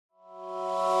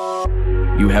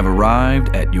You have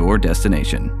arrived at your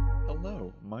destination.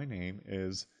 Hello, my name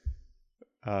is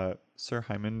Sir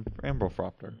Hyman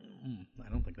Bramblefropter. I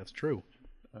don't think that's true.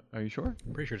 Are you sure?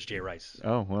 I'm pretty sure it's Jay Rice.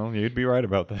 Oh, well, you'd be right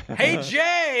about that. Hey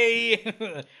Jay,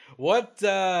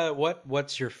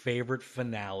 what's your favorite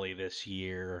finale this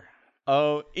year?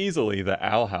 Oh, easily the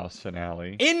Owl House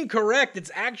finale. Incorrect. It's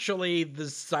actually the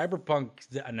Cyberpunk.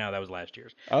 No, that was last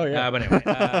year's. Oh, yeah. But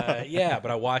anyway, yeah.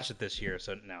 But I watched it this year,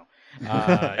 so no.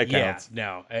 It Yeah, counts.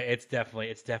 no. It's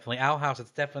definitely Owl House. It's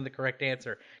definitely the correct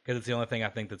answer because it's the only thing I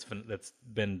think that's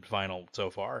been final so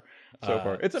far.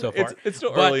 It's still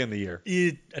But early in the year.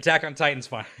 Attack on Titan's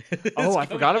final. Oh, I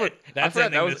forgot about. That's I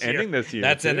forgot ending that was this year. ending this year.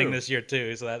 That's too. ending this year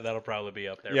too, so that'll probably be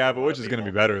up there. Yeah, for a but lot which of is going to be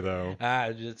people. Uh, better though?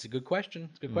 It's a good question.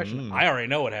 It's a good question. I already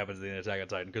know what happens in Attack on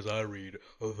Titan because I read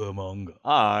the manga.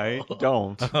 I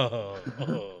don't.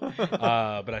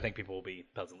 But I think people will be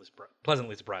pleasantly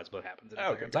surprised what happens in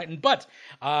Attack on Titan. But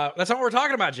that's not what we're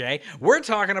talking about, Jay. We're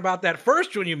talking about that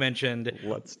first one you mentioned,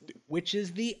 which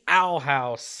is the Owl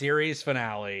House series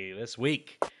finale this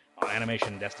week on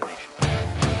Animation Destination.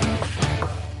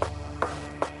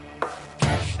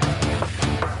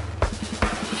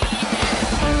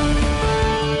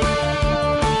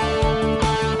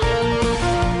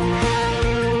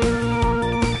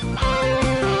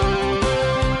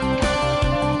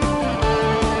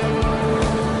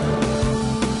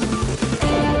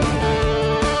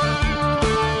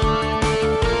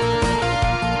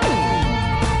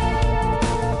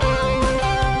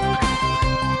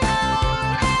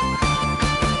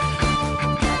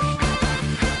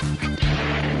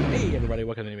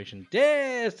 Welcome to the Animation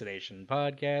Destination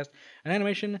Podcast, an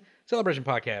animation celebration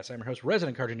podcast. I'm your host,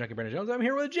 resident cartoon junkie Brandon Jones. I'm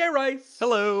here with Jay Rice.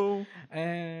 Hello.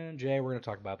 And Jay, we're going to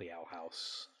talk about the Owl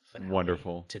House finale.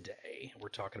 Wonderful. Today, we're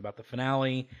talking about the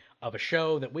finale of a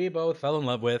show that we both fell in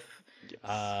love with.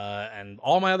 Yes. And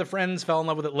all my other friends fell in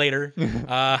love with it later.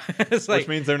 It's like, which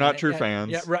means they're not true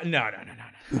fans. Yeah, right, no.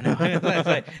 It's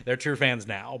like, they're true fans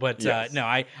now. But Yes. no,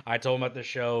 I told them about the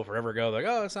show forever ago. They're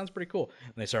like, oh, it sounds pretty cool.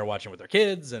 And they started watching it with their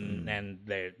kids, and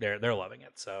they're loving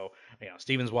it. So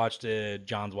Steven's watched it,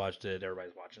 John's watched it,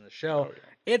 everybody's watching the show. Oh,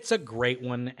 yeah. It's a great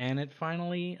one, and it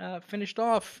finally finished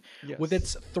off Yes. with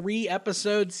its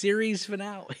 3-episode series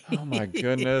finale. Oh my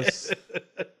goodness.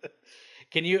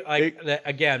 Can you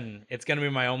again? It's going to be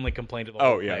my only complaint of the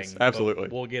whole thing. Oh yes, but absolutely.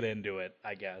 We'll get into it,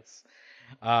 I guess.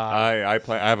 I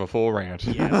have a full rant.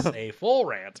 Yes, a full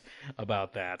rant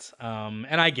about that.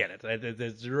 And I get it.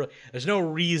 There's no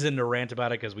reason to rant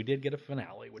about it because we did get a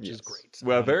finale, which is great.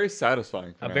 Well, very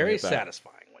satisfying. A very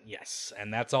satisfying one, yes.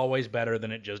 And that's always better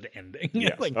than it just ending.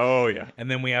 Yes. Oh yeah.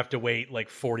 And then we have to wait like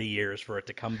 40 years for it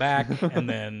to come back, and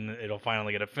then it'll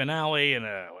finally get a finale and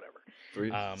whatever.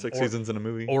 6 seasons in a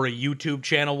movie. Or a YouTube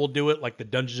channel will do it, like the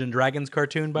Dungeons and Dragons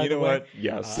cartoon, by the way.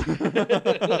 You know what? Yes.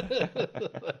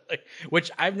 Which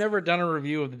I've never done a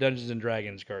review of the Dungeons and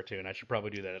Dragons cartoon. I should probably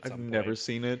do that at some I've point. never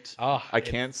seen it. Oh, I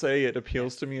can't say it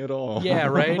appeals to me at all. Yeah,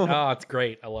 right? Oh, it's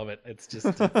great. I love it. It's just,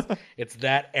 it's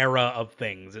that era of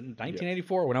things. In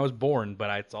 1984, when I was born, but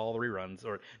it's all the reruns,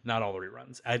 or not all the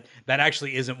reruns. That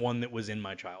actually isn't one that was in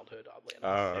my childhood, oddly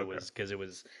enough. Oh, okay. It was because it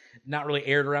was not really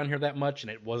aired around here that much,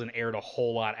 and it wasn't aired a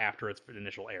whole lot after its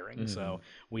initial airing. Mm-hmm. So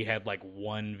we had like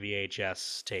one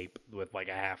VHS tape with like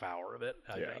a half hour of it,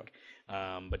 I think.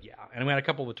 But yeah, and we had a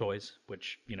couple of the toys,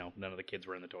 which, none of the kids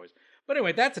were in the toys. But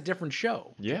anyway, that's a different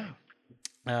show. Yeah.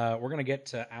 We're going to get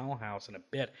to Owl House in a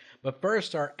bit. But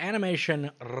first, our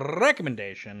animation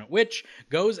recommendation, which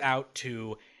goes out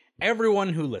to everyone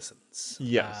who listens.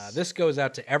 Yes. This goes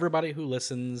out to everybody who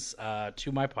listens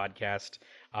to my podcast.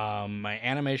 My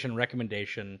animation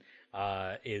recommendation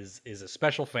is a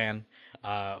special fan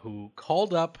who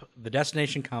called up the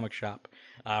Destination Comic Shop.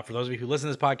 For those of you who listen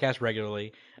to this podcast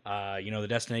regularly, the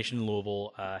Destination in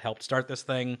Louisville helped start this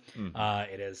thing.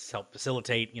 It has helped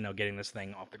facilitate, getting this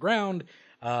thing off the ground.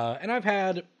 And I've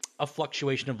had a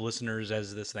fluctuation of listeners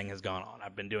as this thing has gone on.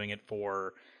 I've been doing it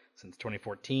since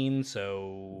 2014,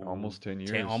 so almost 10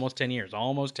 years. Almost 10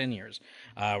 years.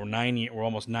 We're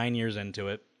almost 9 years into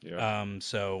it. Yeah.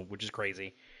 Which is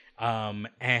crazy.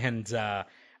 It's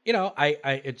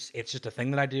just a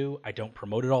thing that I do. I don't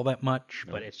promote it all that much,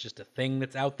 but it's just a thing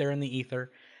that's out there in the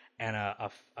ether. And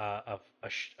a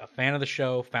fan of the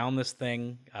show found this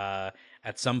thing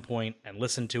at some point and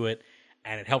listened to it,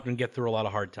 and it helped him get through a lot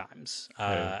of hard times.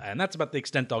 And that's about the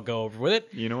extent I'll go over with it.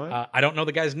 You know what? I don't know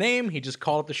the guy's name. He just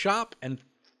called up the shop and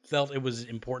felt it was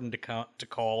important to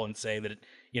call and say that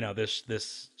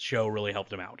this show really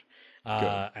helped him out.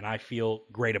 And I feel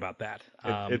great about that.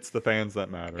 It's the fans that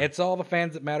matter. It's all the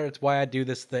fans that matter. It's why I do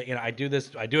this thing. I do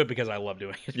it because I love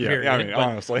doing it. Yeah, period. I mean,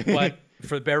 honestly.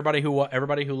 for everybody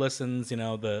who listens,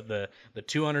 the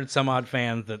 200 some odd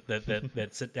fans that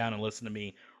sit down and listen to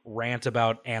me rant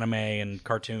about anime and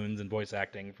cartoons and voice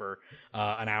acting for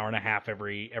an hour and a half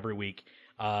every week.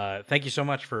 Thank you so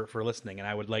much for listening, and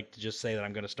I would like to just say that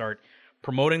I'm going to start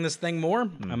promoting this thing more.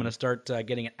 I'm going to start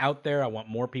getting it out there. I want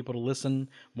more people to listen,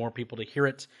 more people to hear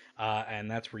it, and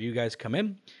that's where you guys come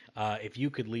in. If you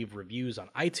could leave reviews on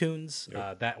iTunes,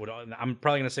 that would. I'm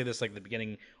probably going to say this like at the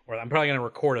beginning, or I'm probably going to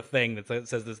record a thing that says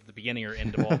this at the beginning or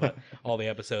end of all the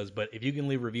episodes. But if you can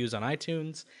leave reviews on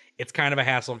iTunes, it's kind of a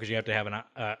hassle because you have to have an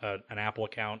Apple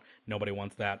account. Nobody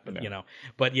wants that, but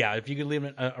But yeah, if you could leave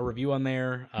a review on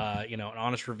there, an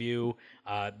honest review,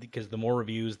 because the more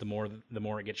reviews, the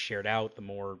more it gets shared out, the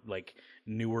more like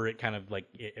newer it kind of like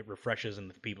it refreshes in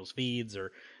the people's feeds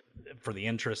or for the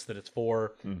interest that it's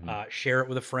for. Share it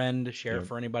with a friend, share it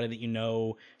for anybody that you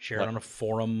know, share it on a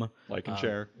forum, like and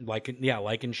share, like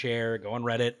and share. Go on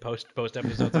Reddit, post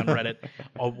episodes on Reddit,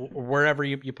 or wherever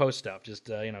you post stuff. Just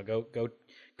go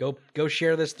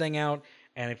share this thing out.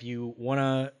 And if you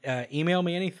want to email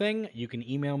me anything, you can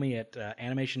email me at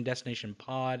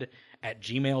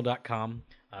animationdestinationpod@gmail.com.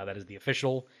 That is the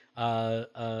official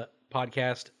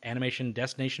podcast,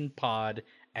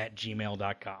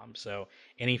 animationdestinationpod@gmail.com. So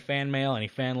any fan mail, any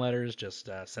fan letters, just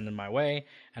send them my way,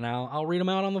 and I'll read them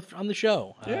out on the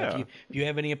show. If you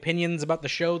have any opinions about the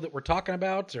show that we're talking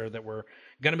about, or that we're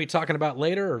going to be talking about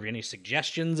later, or any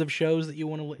suggestions of shows that you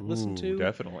want to listen to,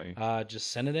 definitely,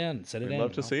 just send it in. I'd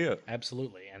love to see it.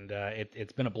 Absolutely, and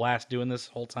it's been a blast doing this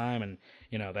whole time, and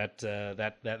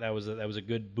that was a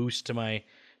good boost to my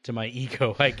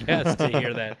ego, I guess,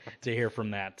 to hear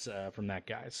from that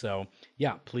guy. So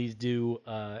yeah, please do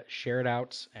share it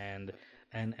out and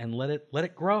let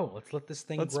it grow. Let's let this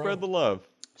thing grow. Let's spread the love.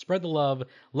 Spread the love.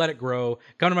 Let it grow.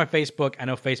 Come to my Facebook. I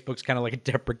know Facebook's kind of like a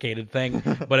deprecated thing,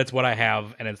 but it's what I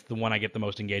have, and it's the one I get the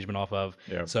most engagement off of.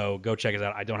 Yep. So go check us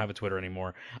out. I don't have a Twitter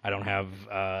anymore. I don't have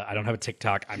a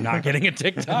TikTok. I'm not getting a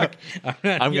TikTok.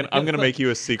 I'm gonna make you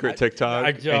a secret TikTok,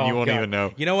 and you won't even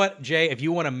know. You know what, Jay? If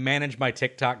you want to manage my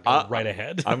TikTok, go right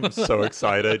ahead. I'm so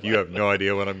excited. You have no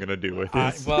idea what I'm gonna do with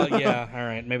this. Well, yeah. All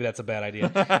right. Maybe that's a bad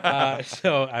idea.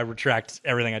 So I retract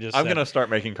everything I just said. I'm gonna start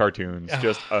making cartoons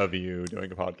just of you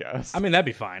doing a podcast. I mean, that'd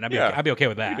be fine. I'd be okay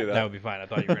with that. That would be fine. I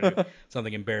thought you were going to do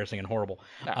something embarrassing and horrible.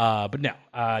 But no.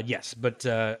 Yes. But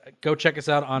go check us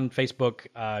out on Facebook.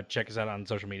 Check us out on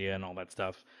social media and all that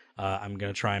stuff. I'm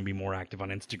going to try and be more active on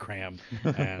Instagram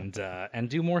and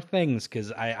do more things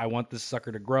because I want this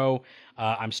sucker to grow.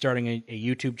 I'm starting a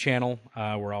YouTube channel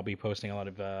where I'll be posting a lot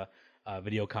of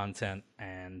video content,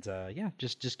 and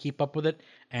just keep up with it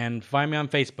and find me on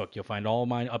Facebook. You'll find all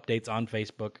my updates on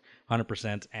Facebook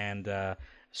 100%, and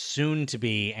soon to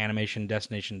be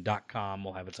animationdestination.com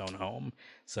will have its own home,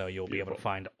 so you'll be able to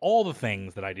find all the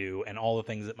things that I do and all the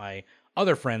things that my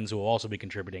other friends who will also be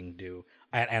contributing do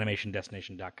at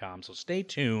animationdestination.com. So stay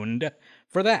tuned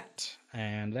for that.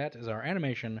 And that is our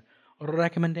animation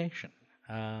recommendation.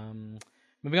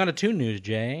 Moving on to Toon News,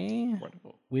 Jay.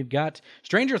 Wonderful. We've got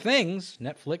Stranger Things.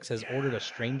 Netflix has ordered a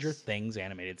Stranger Things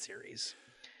animated series.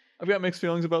 I've got mixed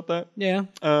feelings about that. Yeah.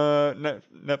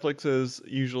 Netflix is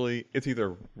usually, it's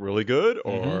either really good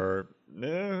or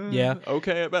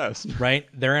okay at best. Right.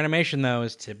 Their animation, though,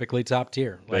 is typically top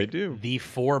tier. They do. The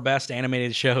 4 best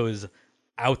animated shows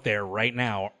out there right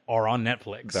now are on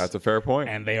Netflix. That's a fair point.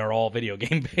 And they are all video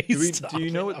game based. Do you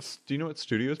know what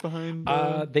studio's behind?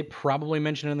 They probably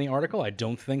mentioned it in the article. I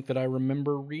don't think that I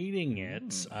remember reading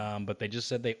it. But they just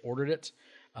said they ordered it.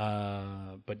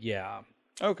 But yeah.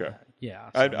 Okay. Yeah.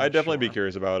 So I'd definitely be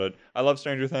curious about it. I love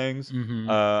Stranger Things.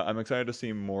 I'm excited to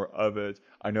see more of it.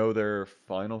 I know their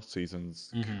final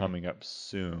season's coming up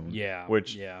soon. Yeah.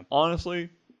 Which, honestly,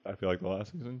 I feel like the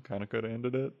last season kind of could have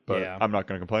ended it. But I'm not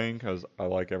going to complain because I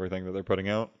like everything that they're putting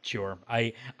out. Sure.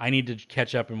 I need to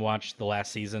catch up and watch the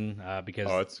last season because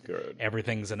it's good.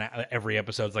 Everything's every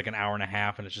episode's like an hour and a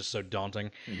half, and it's just so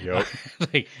daunting. Yep.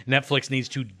 Like, Netflix needs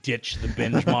to ditch the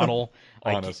binge model.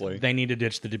 Honestly, they need to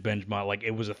ditch the binge model. Like,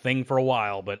 it was a thing for a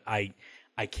while, but I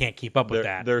can't keep up with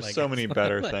that. There's so many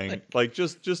better things. Like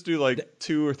just do like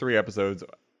 2 or 3 episodes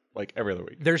like every other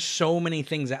week. There's so many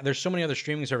things there's so many other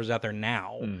streaming services out there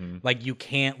now. Like, you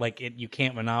can't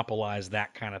monopolize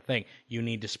that kind of thing. You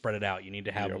need to spread it out. You need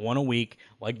to have one a week,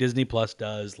 like Disney Plus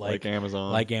does, like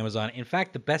Amazon. In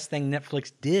fact, the best thing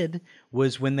Netflix did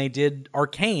was when they did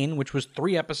Arcane, which was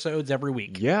 3 episodes every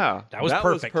week. Yeah, that was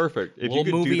perfect. If you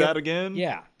could do that again,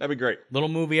 that'd be great. Little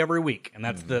movie every week, and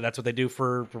that's that's what they do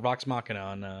for Vox Machina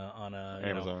on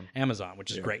Amazon. Amazon,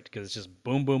 which is great because it's just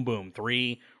boom, boom, boom,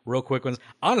 3 real quick ones.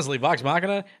 Honestly, Vox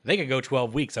Machina, they could go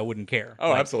 12 weeks. I wouldn't care.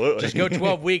 Oh, absolutely. Just go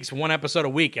 12 weeks, one episode a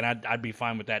week, and I'd be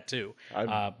fine with that too.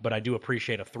 But I do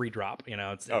appreciate a 3-drop.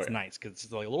 It's nice because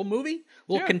it's like a little movie,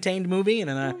 contained movie, and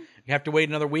then you have to wait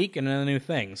another week and then a new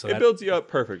thing. So it builds you up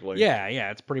perfectly. Yeah,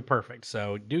 it's pretty perfect.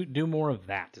 So do more of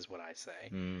that is what I say.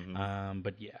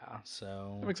 But yeah,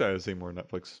 so I'm excited to see more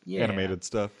Netflix animated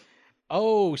stuff.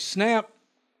 Oh, snap.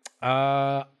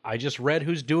 I just read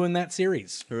who's doing that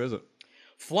series. Who is it?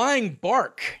 Flying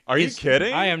Bark. Are you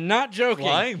kidding? I am not joking.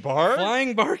 Flying Bark?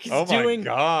 Flying Bark is doing...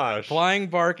 Oh my gosh. Flying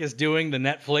Bark is doing the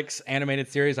Netflix animated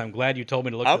series. I'm glad you told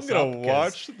me to look this up. I'm going to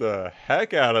watch the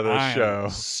heck out of this show.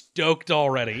 Stoked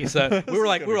already. So we were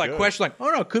like questioning, oh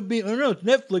no, it could be, oh no, it's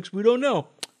Netflix. We don't know.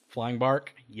 Flying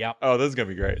Bark. Yep. Oh, this is gonna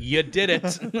be great. You did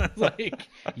it.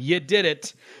 You did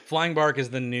it. Flying Bark is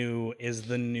the new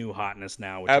hotness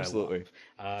now. Which Absolutely.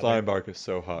 I love. Flying Bark is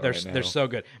so hot right now. They're so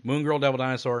good. Moon Girl, Devil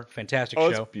Dinosaur, fantastic show. Oh,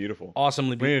 it's beautiful.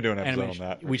 Awesomely beautiful. We need to do an episode animation. on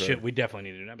that. We should. We definitely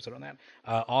need to do an episode on that.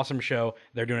 Awesome show.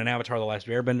 They're doing an Avatar: The Last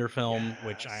Airbender film,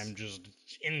 which I'm just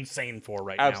insane for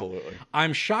right now. Absolutely.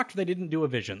 I'm shocked they didn't do a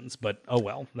Visions, but oh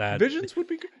well. Visions would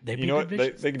be good. You know what?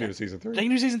 They can do a season 3. They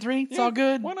can do season 3. It's all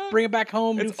good. Why not? Bring it back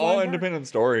home. It's all independent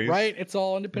stories. Right? It's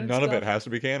all independent None stuff. of it has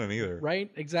to be canon either. Right?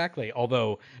 Exactly.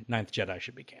 Although Ninth Jedi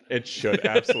should be canon. It should,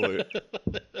 absolutely.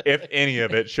 If any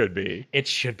of it should be. It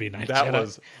should be Ninth Jedi. That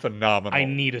was phenomenal. I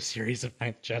need a series of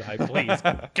Ninth Jedi, please.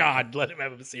 God, let him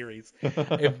have a series.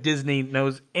 If Disney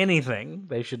knows anything,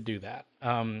 they should do that.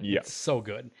 It's so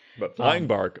good. But Flying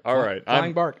Bark, all right.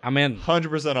 Flying Bark, I'm in.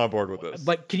 100% on board with this.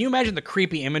 Like, can you imagine the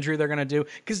creepy imagery they're gonna do?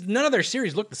 Because none of their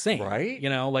series look the same, right?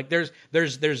 Like there's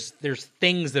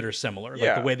things that are similar.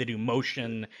 Like the way they do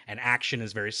motion and action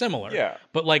is very similar. Yeah.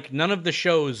 But like none of the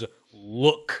shows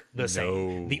look the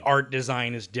same. The art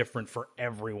design is different for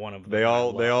every one of them. They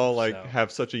all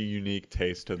have such a unique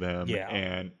taste to them. Yeah.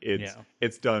 And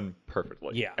it's done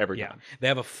perfectly. Yeah. Every time. They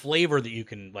have a flavor that you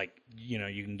can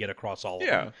you can get across all of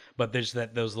them. But there's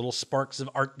those little sparks of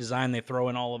art design they throw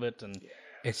in all of it, and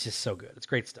it's just so good. It's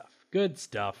great stuff. Good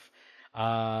stuff.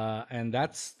 And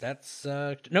that's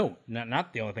no,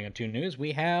 not the only thing on Toon News.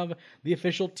 We have the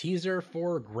official teaser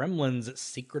for Gremlins: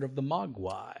 Secret of the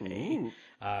Mogwai,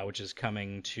 which is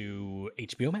coming to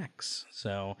HBO Max.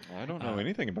 So I don't know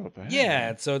anything about that.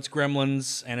 Yeah, so it's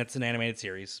Gremlins, and it's an animated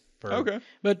series.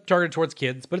 But targeted towards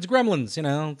kids. But it's Gremlins,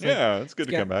 It's good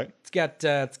to come back.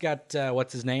 It's got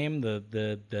what's his name?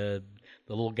 The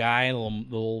little guy, the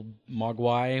little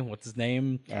Mogwai. What's his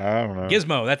name? I don't know.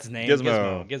 Gizmo. That's his name.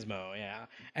 Gizmo. Yeah.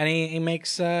 And he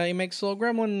makes little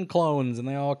gremlin clones, and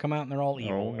they all come out and they're all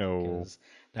evil. Oh no.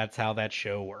 That's how that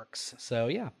show works. So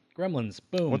yeah, Gremlins.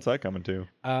 Boom. What's that coming to?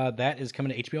 That is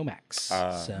coming to HBO Max.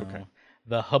 Okay.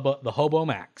 The Hobo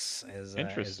Max is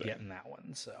getting that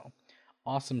one. So.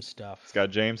 Awesome stuff. It's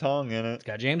got James Hong in it. It's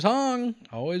got James Hong.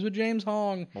 Always with James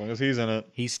Hong. As long as he's in it.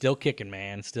 He's still kicking,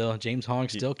 man. James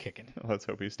Hong's still kicking. Let's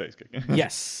hope he stays kicking.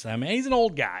 Yes. I mean, he's an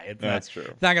old guy. That's true.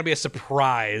 It's not going to be a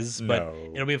surprise, but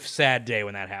it'll be a sad day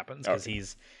when that happens because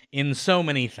he's in so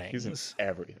many things. He's in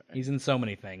everything. He's in so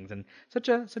many things, and such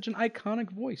an iconic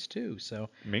voice too. So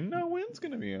Ming-Na Wen's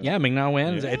gonna be in. Yeah, Ming-Na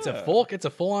Wen. Yeah. It's a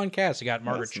full on cast. You got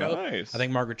Margaret Cho. Nice. I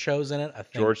think Margaret Cho's in it. I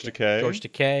think George Takei. George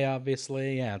Takei,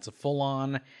 obviously. Yeah, it's a full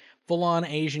on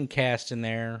Asian cast in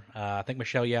there. I think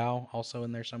Michelle Yeoh also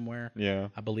in there somewhere. Yeah,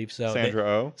 I believe so.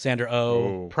 Sandra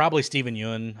Oh. Probably Steven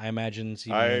Yeun. I imagine.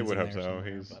 I would hope so.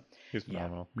 He's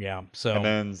phenomenal. Yeah. So and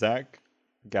then Zach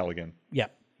Galligan. Yeah.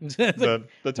 the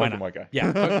token white guy.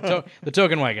 Yeah, the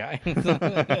token white guy.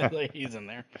 He's in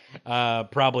there.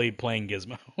 Probably playing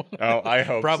Gizmo. Oh, I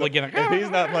hope probably so. getting. If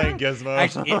he's not playing Gizmo.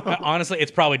 Actually, honestly,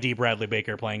 it's probably D. Bradley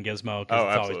Baker playing Gizmo. Oh, it's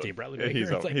absolutely. always D. Bradley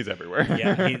Baker. He's everywhere.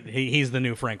 Yeah, he's the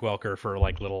new Frank Welker for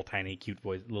like little tiny cute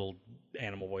voice, little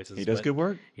animal voices. He does good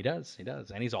work. He does,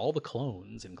 and he's all the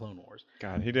clones in Clone Wars.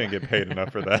 God, he didn't get paid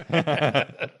enough for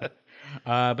that.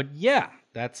 But yeah,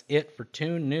 that's it for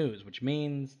Toon News, which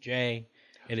means Jay.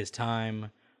 It is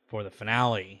time for the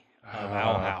finale of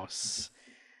Owl House.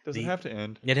 Does it have to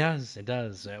end? It does.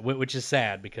 Which is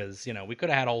sad because, we could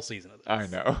have had a whole season of this. I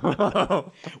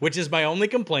know. Which is my only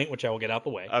complaint, which I will get out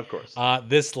the way. Of course.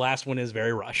 This last one is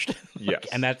very rushed. Yes.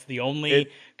 And that's the only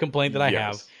complaint that I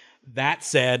have. That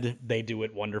said, they do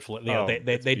it wonderfully.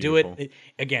 They do it.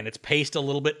 Again, it's paced a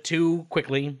little bit too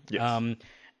quickly. Yes.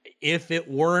 If it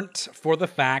weren't for the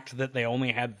fact that they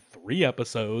only had 3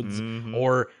 episodes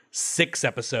or 6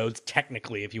 episodes,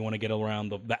 technically, if you want to get around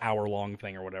the hour-long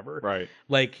thing or whatever. Right.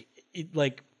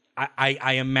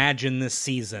 I imagine this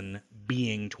season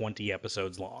being 20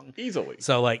 episodes long. Easily.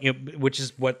 So, which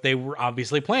is what they were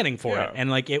obviously planning for it.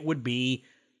 And, it would be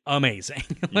amazing.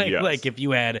 Yes. If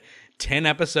you had 10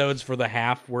 episodes for the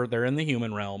half where they're in the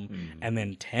human realm, and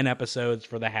then 10 episodes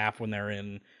for the half when they're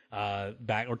in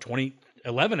back, or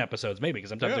 11 episodes maybe, because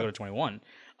sometimes they go to 21.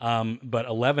 But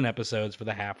 11 episodes for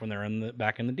the half when they're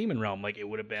back in the demon realm. Like, it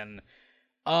would have been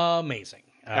amazing.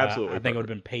 Absolutely, I think it would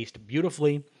have been paced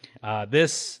beautifully.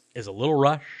 This is a little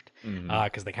rushed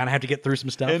because they kind of have to get through some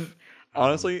stuff. And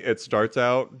honestly, it starts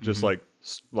out just like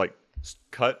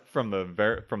cut from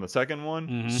the second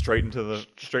one straight into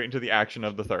the action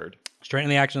of the third. Straight in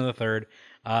the action of the third.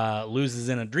 Luz is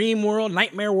in a dream world,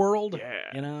 nightmare world. Yeah.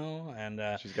 You know, and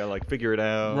she's got to like figure it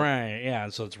out. Right, yeah.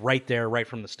 So it's right there, right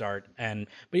from the start. But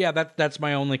yeah, that's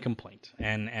my only complaint.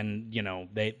 And you know,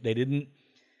 they didn't,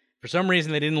 for some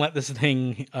reason, they didn't let this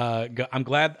thing go. I'm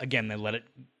glad, again, they let it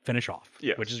finish off,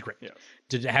 which is great. Yes.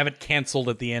 To have it canceled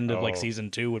at the end of like season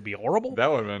 2 would be horrible. That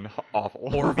would have been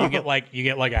awful. Or if you get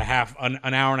like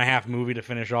an hour and a half movie to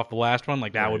finish off the last one,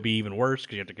 like that would be even worse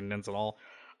because you have to condense it all.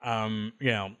 You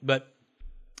know, but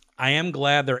I am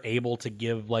glad they're able to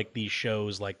give like these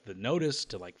shows like the notice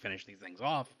to like finish these things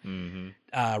off.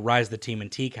 Rise of the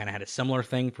TMNT kind of had a similar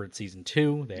thing for season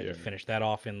 2. They had to finish that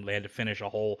off, and they had to finish a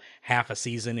whole half a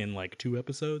season in like 2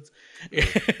 episodes.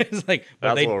 It's like,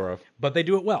 that's a little rough. But they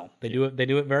do it well. They do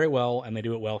it very well, and they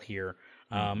do it well here.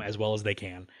 As well as they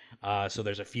can. So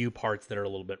there's a few parts that are a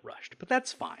little bit rushed, but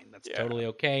that's fine. That's totally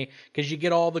okay, because you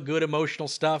get all the good emotional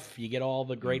stuff. You get all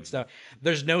the great stuff.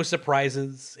 There's no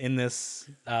surprises in this.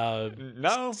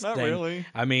 No, not really.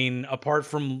 I mean, apart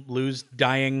from Luz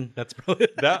dying, that's probably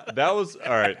that was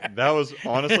all right. That was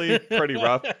honestly pretty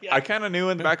rough. I kind of knew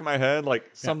in the back of my head like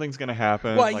something's gonna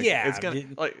happen. Well, like, yeah, it's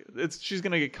gonna she's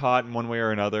gonna get caught in one way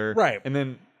or another, right? And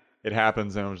then it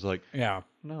happens, and I was like, yeah.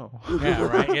 No. Yeah,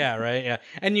 right. Yeah, right. Yeah,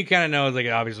 and you kind of know, like,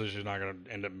 obviously she's not going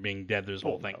to end up being dead through this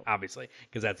whole thing, obviously,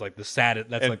 because that's like the saddest.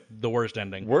 That's like the worst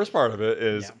ending. Worst part of it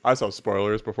is I saw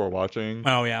spoilers before watching.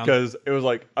 Oh yeah, because it was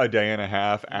like a day and a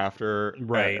half after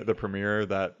right. The premiere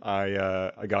that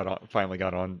I finally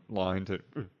got online to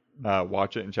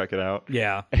watch it and check it out.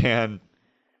 Yeah, and.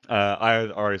 I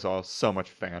already saw so much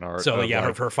fan art. So yeah,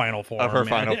 of her final form. Of her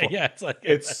final form. Yeah, it's like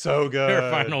it's so good.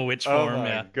 Her final witch form. Oh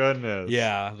my goodness.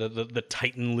 Yeah, the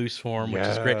Titan loose form, which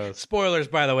is great. Spoilers,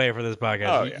 by the way, for this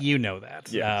podcast. You know that.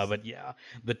 Yes. But yeah,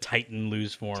 the Titan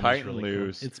loose form. Titan is really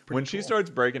loose. Cool. It's when she starts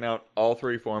breaking out all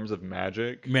 3 forms of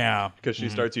magic. Yeah. Because she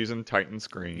starts using Titan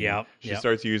Screen. Yeah. She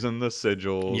starts using the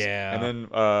sigils. Yeah. And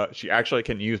then she actually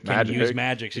can use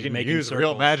magic. She's can making use circles.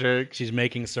 real magic. She's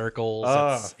making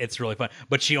circles. It's really fun.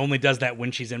 But she only does that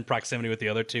when she's in proximity with the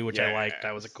other 2, which I liked.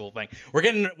 That was a cool thing. We're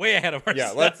getting way ahead of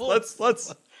ourselves. Yeah,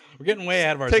 let's we're getting way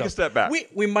ahead of ourselves. Take a step back.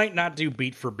 We might not do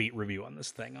beat for beat review on this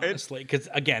thing, honestly, because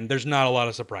again, there's not a lot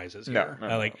of surprises here.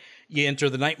 No. Like you enter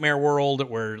the nightmare world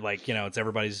where, like, you know, it's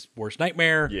everybody's worst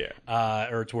nightmare. Yeah.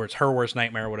 Or it's where it's her worst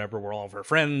nightmare, or whatever. Where all of her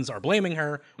friends are blaming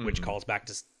her, which calls back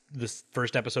to this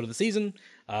first episode of the season,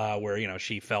 where, you know,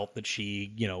 she felt that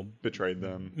she, you know, betrayed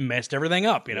them, messed everything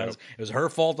up. You know, it was her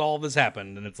fault all this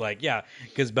happened, and it's like, yeah,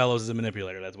 because Bellows is a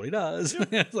manipulator. That's what he does.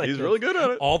 It's like, he's really good at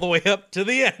it, all the way up to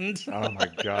the end. Oh my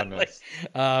goodness!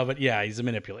 But yeah, he's a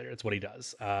manipulator. It's what he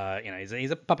does. You know,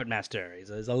 he's a puppet master. He's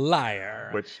a liar,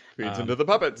 which feeds into the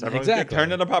puppets. Everyone's exactly.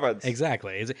 turned into puppets.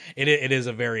 Exactly. It is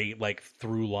a very like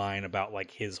through line about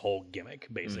like his whole gimmick,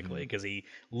 basically, because he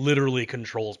literally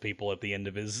controls people at the end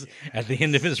of his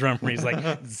run, where he's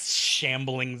like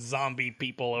shambling zombie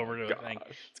people over to a thing.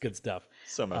 It's good stuff.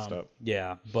 So messed up.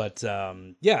 Yeah, but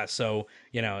yeah. So,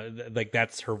 you know, like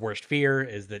that's her worst fear,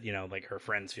 is that, you know, like her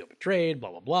friends feel betrayed,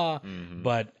 blah blah blah.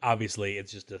 But obviously,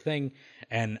 it's just a thing.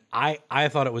 And I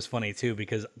thought it was funny too,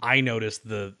 because I noticed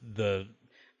the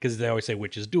because they always say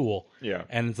witches duel. Yeah.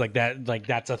 And it's like that, like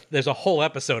there's a whole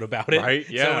episode about it. Right.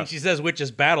 Yeah. So when she says witches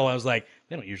battle, I was like,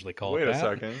 they don't usually call it that. Wait a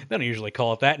second. They don't usually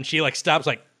call it that. And she like stops,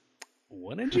 like,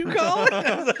 what did you call it?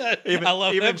 I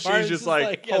love even that part. she's just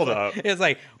like, hold up. It's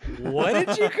like, what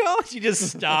did you call it? She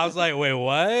just stops, like, wait,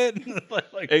 what?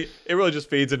 Like, it really just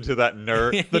feeds into that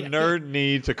nerd, the nerd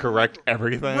need to correct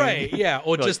everything. Right, yeah.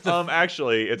 Or just like,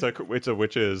 actually, it's a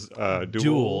witch's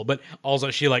duel. But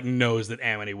also, she like knows that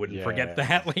Amity wouldn't forget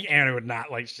that. Like, Amity would not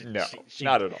like. She,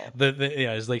 not at all.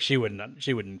 It's like she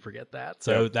wouldn't forget that.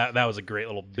 So that was a great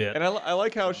little bit. And I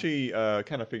like how she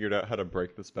kind of figured out how to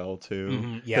break the spell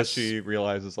too. Because she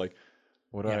realizes, like,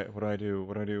 what do I do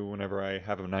whenever I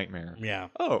have a nightmare? Yeah.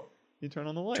 Oh, you turn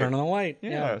on the light. Turn on the light.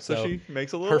 Yeah. So she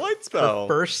makes a little light spell. Her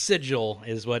first sigil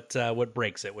is what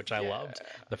breaks it, which I loved.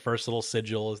 The first little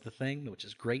sigil is the thing, which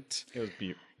is great. It was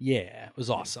Yeah, it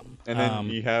was awesome. And then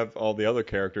you have all the other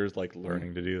characters like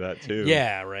learning to do that too.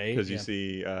 Yeah, right. Because you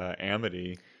see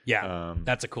Amity. Yeah,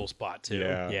 that's a cool spot too.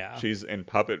 Yeah. She's in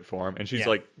puppet form, and she's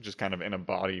like just kind of in a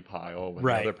body pile with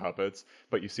the other puppets.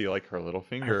 But you see like her little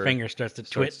finger. Her finger starts to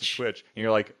twitch. And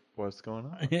you're like, what's going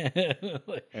on? And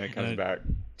it comes back.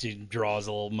 She draws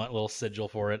a little sigil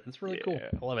for it. It's really cool.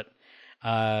 I love it.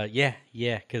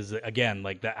 Because again,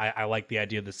 like that, I like the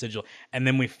idea of the sigil, and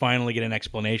then we finally get an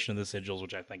explanation of the sigils,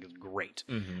 which I think is great.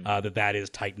 That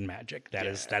is Titan magic. That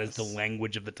is the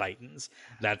language of the Titans.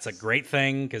 That's a great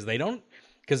thing because they don't.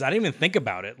 Because I didn't even think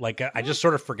about it. Like, I just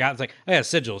sort of forgot. It's like, oh, yeah,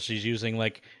 sigil. She's using,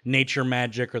 like, nature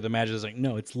magic or the magic. It's like,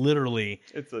 no, it's literally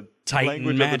it's a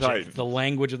Titan magic. Of the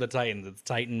language of the Titans. It's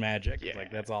Titan magic. Yeah.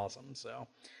 Like, that's awesome.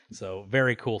 So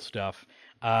very cool stuff.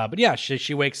 But yeah,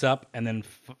 she wakes up, and then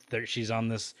she's on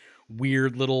this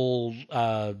weird little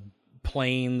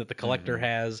plane that the Collector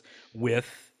has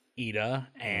with Ida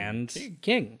and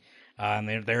King.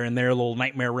 And they're in their little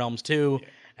nightmare realms, too. Yeah.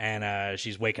 And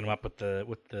she's waking him up with the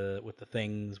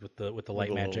things with the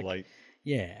light magic. Light.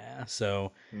 Yeah.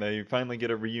 So and they finally get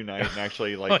to reunite and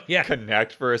actually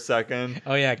connect for a second.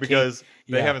 Oh yeah, because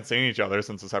they haven't seen each other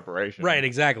since the separation. Right.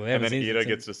 Exactly. And then Ida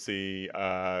gets to see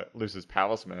Luce's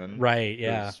palisman. Right.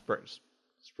 Yeah.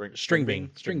 String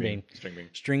bean.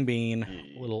 Yeah.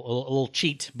 Little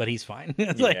cheat, but he's fine.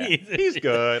 He's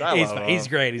good. I love him. He's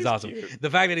great. He's awesome. Cute. The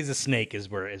fact that he's a snake is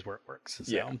where it works.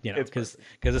 So, because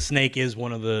a snake is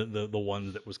one of the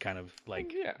ones that was kind of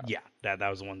like that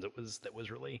was the one that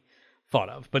was really thought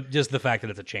of. But just the fact that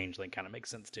it's a changeling kind of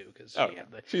makes sense too because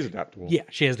she's adaptable. Yeah,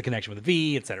 she has the connection with the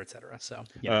V, et cetera, et cetera. So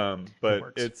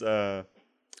but it's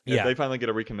they finally get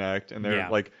to reconnect, and they're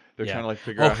trying to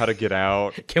figure out how to get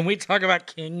out. Can we talk about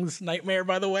King's nightmare,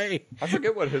 by the way? I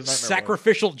forget what his nightmare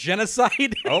Sacrificial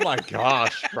genocide. Oh my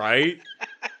gosh, right?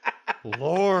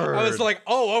 Lord. I was like,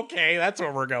 oh, okay, that's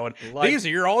where we're going. These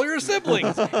are all your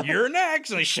siblings. You're next.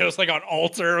 And he shows like an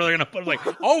altar. They're going to put like,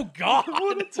 oh, God.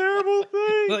 What a terrible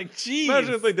thing. Like, geez.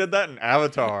 Imagine if they did that in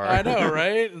Avatar. I know,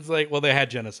 right? It's like, well, they had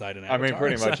genocide in Avatar. I mean,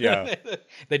 pretty much, yeah.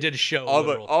 They did show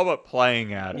all but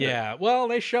playing at it. Yeah, well,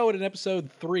 they show it in episode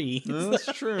 3.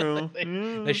 That's true.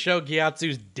 They show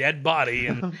Gyatso's dead body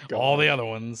and all the other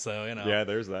ones. So, Yeah,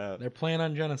 there's that. They're playing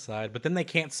on genocide. But then they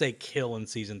can't say kill in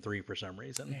season 3 for some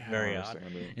reason. Very odd.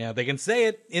 Yeah, they can say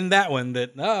it in that one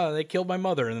that they killed my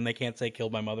mother, and then they can't say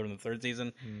killed my mother in the 3rd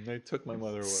season. They took my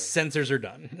mother away. Censors are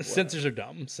done. Wow. Censors are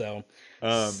dumb. So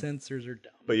censors are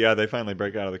dumb. But yeah, they finally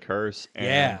break out of the curse.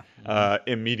 And,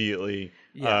 immediately,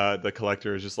 the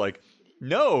Collector is just like,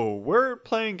 "No, we're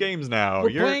playing games now.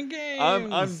 We're playing games.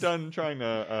 I'm done trying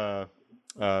to."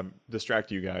 Distract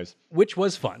you guys, which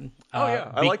was fun.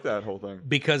 I like that whole thing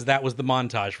because that was the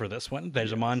montage for this one.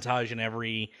 There's a montage in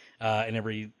every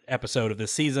episode of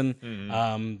this season.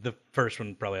 The first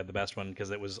one probably had the best one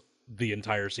because it was the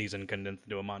entire season condensed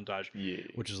into a montage,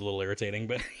 which is a little irritating.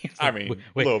 But I mean, a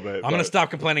little bit. I'm gonna stop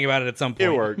complaining about it at some point.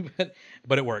 It worked,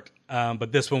 but it worked.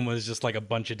 But this one was just like a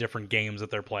bunch of different games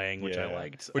that they're playing, which I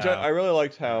liked. Which I really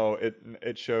liked how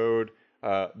it showed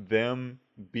them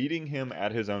beating him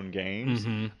at his own games,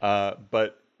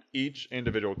 but each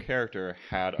individual character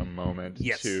had a moment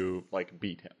to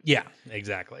beat him. Yeah,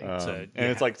 exactly. And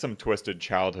it's like some twisted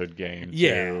childhood game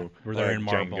too, where they're in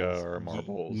Jenga or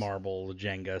marble,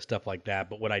 Jenga, stuff like that.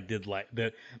 But what I did like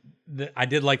I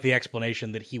did like the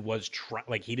explanation that he was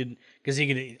he didn't, because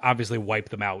he could obviously wipe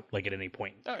them out at any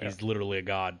point. He's literally a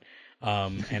god.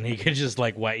 And he could just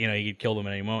he could kill them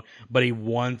at any moment, but he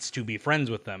wants to be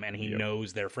friends with them, and he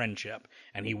knows their friendship,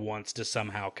 and he wants to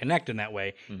somehow connect in that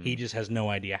way. He just has no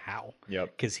idea how.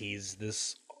 Because he's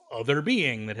this other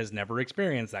being that has never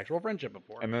experienced actual friendship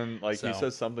before. And then he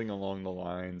says something along the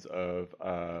lines of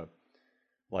I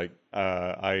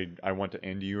want to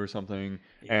end you or something,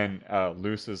 and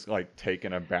Luce is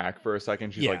taken aback for a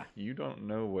second. She's like, you don't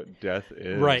know what death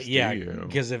is, right? Yeah, do you?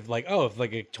 Because if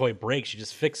a toy breaks, you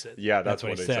just fix it. Yeah, that's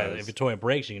what he said. says. If a toy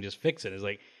breaks, you can just fix it. It's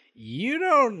like, you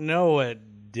don't know what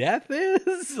death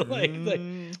is.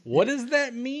 What does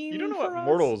that mean? You don't know what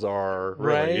mortals are,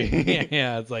 really. Right?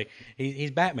 Yeah, it's like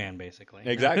he's Batman basically.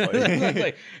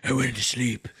 Exactly. I went to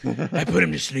sleep. I put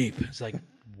him to sleep. It's like,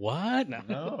 what?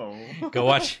 No. Go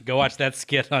watch that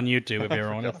skit on YouTube if you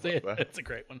ever want to see it. It's a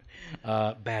great one.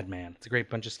 Batman. It's a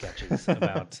great bunch of sketches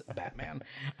about Batman.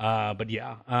 But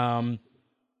yeah.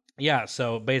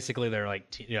 So basically, they're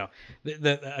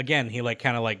again, he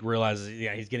realizes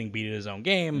he's getting beat at his own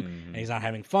game, and he's not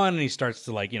having fun, and he starts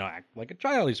to act like a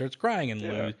child. He starts crying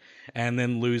and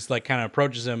then Luz kind of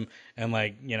approaches him, and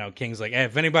King's like, hey,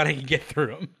 if anybody can get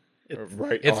through him.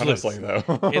 It's honestly, Luz.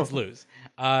 though. It's Luz.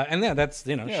 And that's,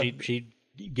 she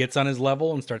gets on his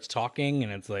level and starts talking,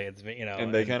 and it's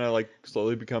and they kind of like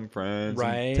slowly become friends,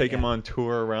 right? And take him on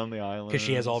tour around the island because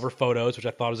she has all of her photos, which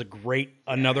I thought was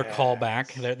another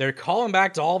callback. They're calling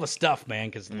back to all the stuff, man.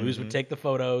 Because Luz would take the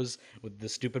photos with the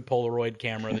stupid Polaroid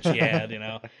camera that she had, and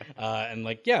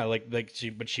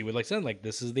she would say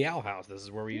this is the Owl House, this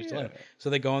is where we used to live. So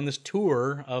they go on this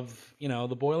tour of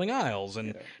the Boiling Isles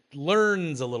and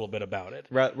learns a little bit about it,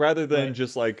 rather than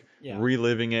just like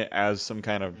reliving it as some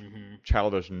kind of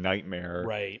childish nightmare.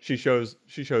 Right. She shows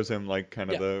him like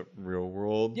kind of the real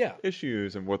world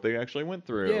issues and what they actually went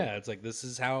through. Yeah, it's like this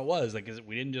is how it was. Like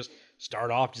we didn't just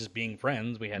start off just being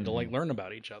friends. We had to like learn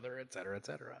about each other, et cetera, et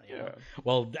cetera.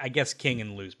 Well, I guess King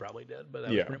and Luz probably did, but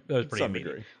that was pretty immediate.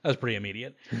 Degree. That was pretty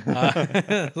immediate.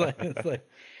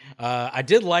 I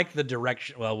did like the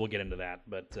direction. Well, we'll get into that,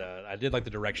 but I did like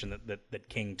the direction that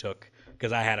King took,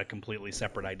 because I had a completely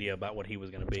separate idea about what he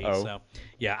was going to be. Oh. So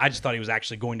yeah, I just thought he was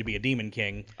actually going to be a Demon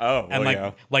King. Oh, and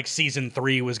like season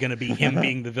 3 was going to be him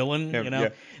being the villain. And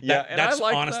That's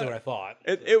I honestly what I thought.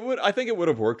 It would. I think it would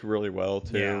have worked really well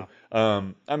too. Yeah.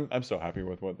 I'm so happy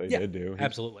with what they did do.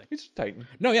 Absolutely. He's Titan.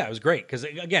 No, yeah, it was great because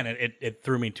again, it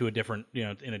threw me to a different,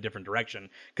 in a different direction.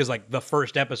 Because like the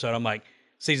first episode, I'm like,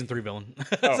 season 3 villain.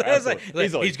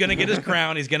 He's gonna get his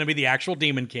crown. He's gonna be the actual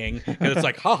Demon King. And it's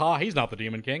like, haha, he's not the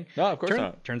Demon King. No, of course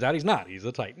not. Turns out he's not. He's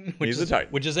a Titan. He's a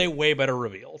Titan, which is a way better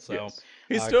reveal. So yes.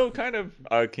 He's still kind of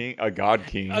a king, a god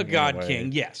king. A god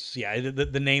king, yes, yeah.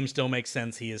 The name still makes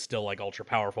sense. He is still like ultra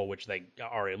powerful, which they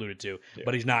already alluded to. Yeah.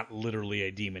 But he's not literally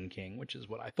a Demon King, which is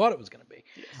what I thought it was going to be.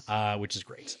 Yes. Which is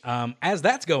great. As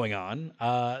that's going on,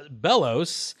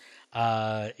 Belos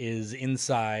is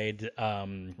inside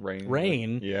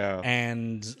Rain,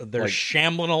 and they're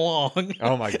shambling along.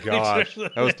 Oh my gosh,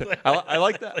 I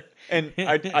like that, and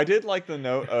I did like the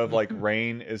note of like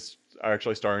Rain is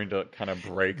actually starting to kind of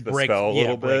break the spell a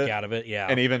little bit, break out of it,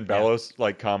 and even Belos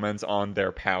like comments on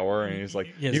their power, and he's like,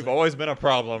 "You've always been a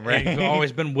problem, Rain. You've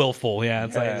always been willful."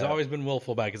 Like he's always been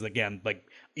willful back, because again, like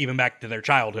even back to their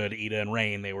childhood, Ida and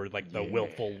Rain, they were like the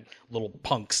willful little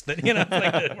punks that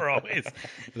they were always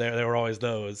there. They were always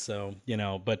those. So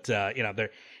but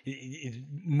they're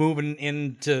moving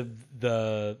into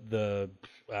the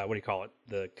what do you call it?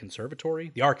 The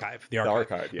conservatory, the archive,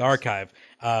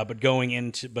 but going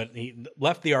into, but he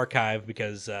left the archive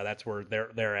because that's where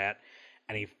they're at,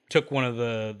 and he took one of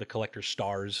the collector's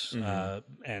stars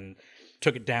and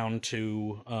took it down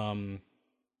to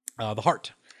the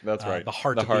heart. That's right. The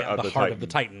heart of the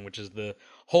Titan, which is the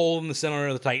hole in the center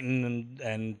of the Titan,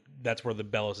 and that's where the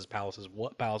Belos' palace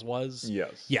was.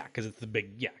 Yes. Yeah, because it's the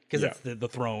big it's the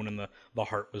throne, and the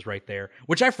heart was right there,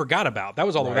 which I forgot about. That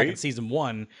was all the way back in season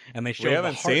 1, and they showed. We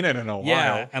haven't seen it in a while.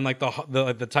 Yeah, and like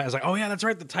the Titan's like, oh yeah, that's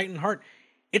right, the Titan heart.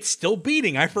 It's still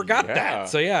beating. I forgot that.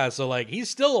 So like he's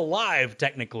still alive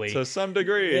technically to some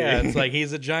degree. Yeah, it's like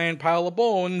he's a giant pile of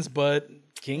bones, but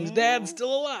King's dad's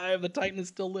still alive. The Titan is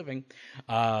still living.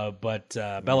 But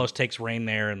Belos takes Rain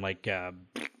there and like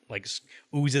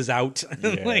oozes out,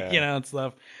 and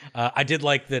stuff. I did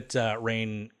like that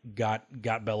Rain got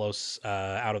Belos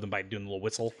out of them by doing the little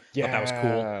whistle. Yeah,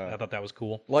 I thought that was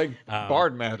cool. Like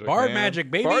bard magic. Bard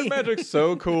magic, baby. Bard magic's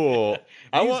so cool.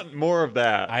 I want more of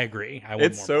that. I agree.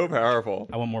 It's so powerful.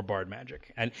 I want more bard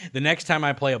magic. And the next time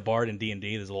I play a bard in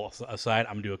D&D, there's a little aside.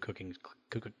 I'm gonna do a cooking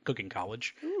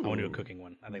college. Ooh, I want to do a cooking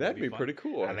one. I think that'd be pretty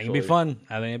cool. I think it'd be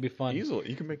fun. Easily,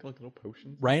 you can make like little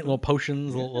potions, right? Little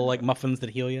potions, little like muffins that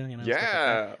heal you.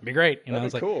 Yeah, it'd be great.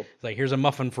 That'd be cool. It's like here's a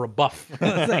muffin for a buff.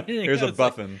 Here's a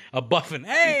buffin. A buffin.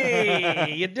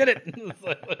 Hey, you did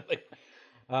it.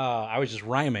 I was just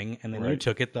rhyming, and then you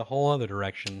took it the whole other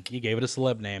direction. You gave it a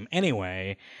celeb name.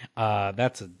 Anyway,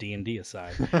 that's a D&D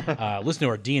aside. Listen to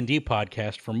our D&D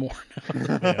podcast for more. We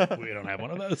don't have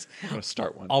one of those. I'm going to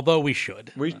start one. Although we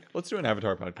should. Let's do an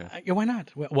Avatar podcast. Yeah, why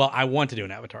not? Well, I want to do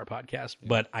an Avatar podcast,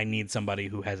 but I need somebody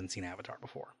who hasn't seen Avatar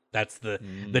before. That's the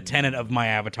tenet of my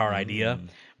Avatar idea,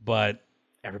 but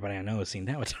everybody I know has seen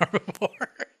Avatar before.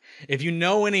 If you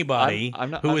know anybody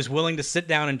who is willing to sit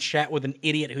down and chat with an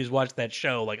idiot who's watched that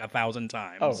show like 1,000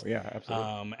 times. Oh, yeah,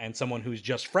 absolutely. And someone who's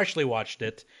just freshly watched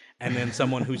it, and then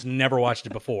someone who's never watched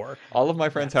it before. All of my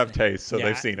friends have taste, so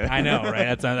they've seen it. I know,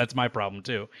 right? That's my problem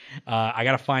too. I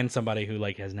got to find somebody who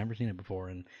like has never seen it before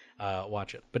and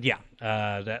watch it. But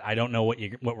I don't know what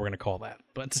we're gonna call that.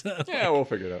 But we'll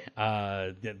figure it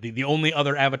out. The only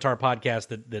other Avatar podcast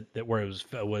that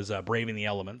was Braving the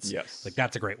Elements. Yes, like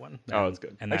that's a great one. That's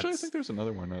good. And actually, I think there's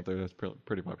another one out there that's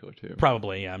pretty popular too.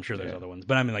 Probably, yeah. I'm sure there's other ones,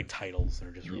 but I mean, like titles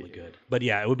are just really good. But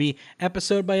yeah, it would be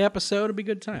episode by episode. It'd be a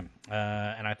good time,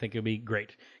 and I think it'd be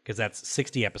great because that's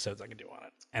 60 episodes I could do on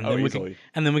it. and then we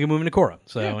can move into Korra.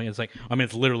 So it's like, I mean,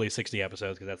 it's literally 60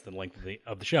 episodes because that's the length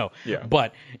of the show. Yeah.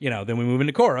 But then we move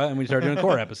into Korra and we start doing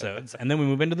Korra episodes, and then we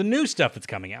move into the new stuff that's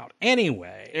coming out.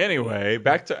 Anyway,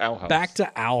 back to Owl House. Back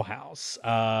to Owl House,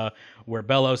 where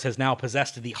Bellows has now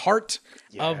possessed the heart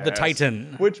of the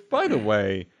Titan. Which, by the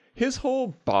way, his whole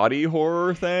body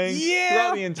horror thing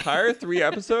throughout the entire 3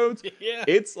 episodes,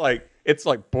 it's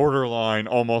like borderline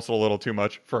almost a little too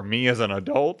much for me as an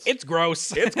adult. It's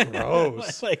gross. It's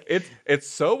gross. It's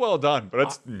so well done, but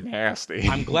it's nasty.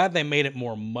 I'm glad they made it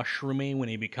more mushroomy when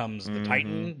he becomes the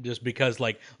Titan, just because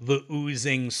like the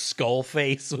oozing skull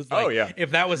face was like,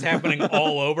 if that was happening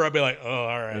all over, I'd be like, oh,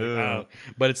 all right.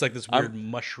 But it's like this weird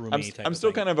mushroomy type I'm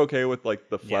still kind of okay with like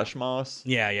the flesh moss.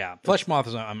 Yeah. Flesh moth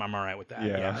is I'm all right with that.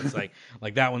 Yeah. It's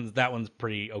like that one's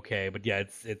pretty okay, but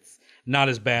it's not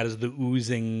as bad as the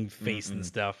oozing face and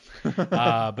stuff.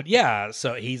 But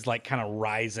so he's like kind of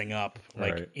rising up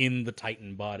in the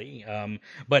Titan body.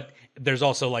 But there's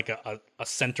also like a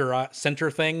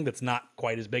center thing that's not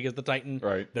quite as big as the Titan.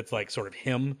 Right. That's like sort of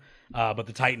him. But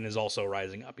the Titan is also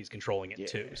rising up. He's controlling it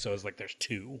too. So it's like there's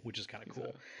 2, which is kind of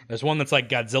cool. There's one that's like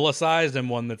Godzilla sized and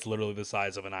one that's literally the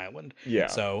size of an island. Yeah.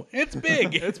 So it's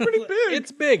big. It's pretty big.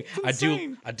 It's big. It's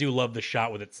I do love the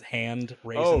shot with its hand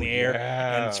raised in the air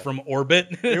and it's from orbit.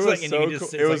 It was like, so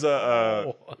cool. It was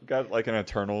got like an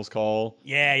Eternals call.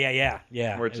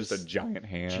 Yeah. Where it's just a giant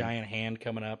hand. Giant hand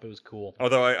coming up. It was cool.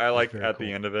 Although I like at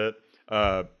the end of it,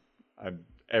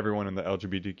 everyone in the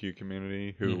LGBTQ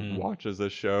community who watches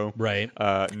this show. Right.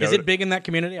 Is it big in that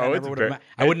community? I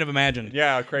wouldn't have imagined.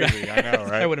 Yeah, crazy. I know,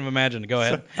 right? I wouldn't have imagined. Go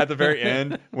ahead. At the very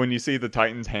end, when you see the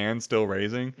Titan's hand still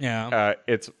raising,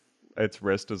 its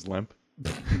wrist is limp.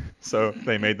 So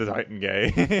they made the Titan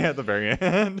gay at the very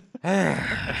end.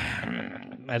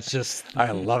 That's just...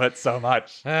 I love it so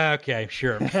much. Okay,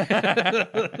 sure.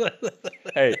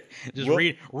 Hey, just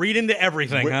read into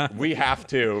everything, huh? We have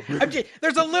to.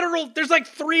 There's like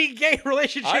 3 gay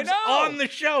relationships on the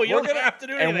show. You don't have to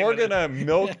do anything. And we're gonna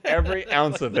milk every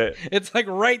ounce of it. It's like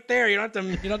right there. You don't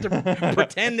have to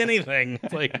pretend anything.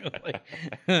 It's like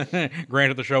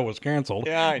granted, the show was canceled.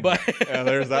 Yeah, but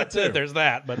there's that too. There's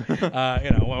that, but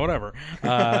whatever.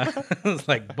 It's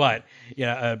like, but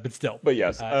still. But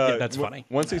yes, that's funny.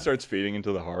 Once he starts feeding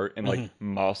into the heart and like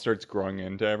moss starts growing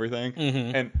into everything,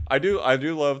 and I do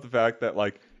love the fact that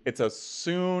like it's as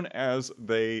soon as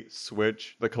they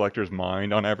switch the collector's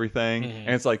mind on everything, and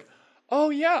it's like, oh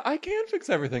yeah, I can fix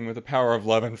everything with the power of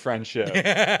love and friendship.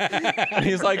 And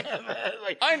he's like,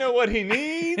 I know what he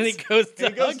needs. And he goes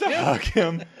to hug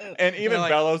him. And even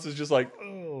Bellows is just like,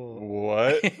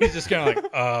 what? He's just kind of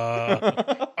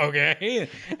like, okay.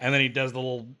 And then he does the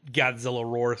little Godzilla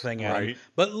roar thing at him.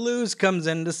 But Luz comes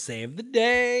in to save the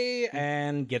day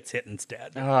and gets hit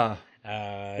instead.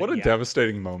 What a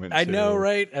devastating moment. I know,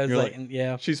 right? I was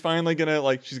like, she's finally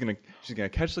gonna she's gonna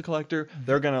catch the collector.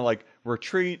 They're gonna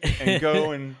retreat and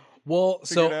go and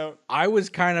figure it out. I was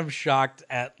kind of shocked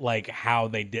at how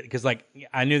they did, because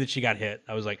I knew that she got hit.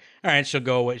 I was like, all right, she'll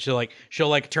go away.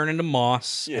 She'll turn into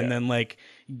moss and then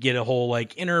get a whole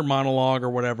inner monologue or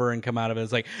whatever and come out of it.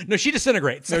 It's like, no, she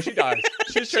disintegrates. No, she dies.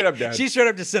 She's straight up dead. She straight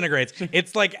up disintegrates.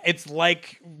 It's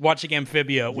like watching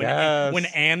Amphibia when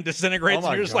Anne disintegrates.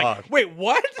 And you're just like, wait,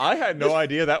 what? I had no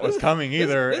idea that was coming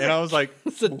either. And I was like,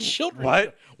 it's a children's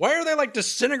what? Why are they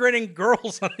disintegrating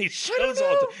girls on these shows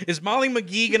all the time? Is Molly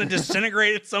McGee going to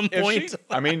disintegrate at some point?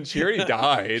 She already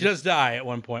died. She does die at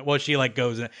one point. Well, she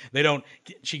goes in.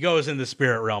 She goes in the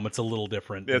spirit realm. It's a little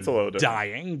different. It's a little different.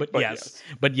 Dying, but yes.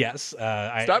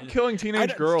 Stop killing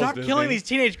teenage girls. Stop killing these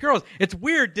teenage girls. It's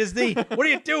weird, Disney. What are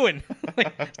you doing?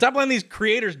 Stop letting these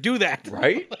creators do that.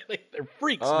 Right? They're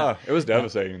freaks. No. It was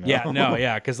devastating.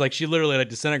 Because she literally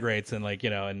disintegrates and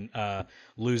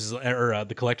loses, or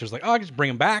the collector's like, oh, I can just bring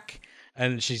him back,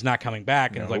 and she's not coming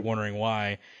back, and is wondering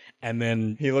why. And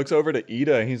then he looks over to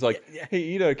Ida and he's like,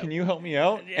 hey, Ida, can you help me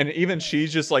out? And even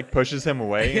she's just pushes him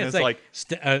away. And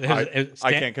it's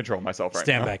I can't control myself right now.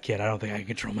 Stand back, kid. I don't think I can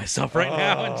control myself right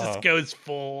now. And just goes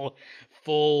full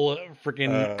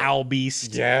freaking owl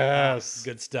beast. Yes.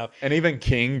 Good stuff. And even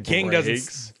King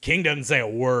doesn't say a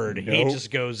word. Nope. He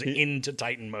just goes into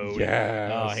Titan mode.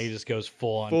 Yeah. He just goes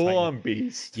full on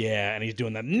beast. Yeah, and he's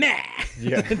doing the nah.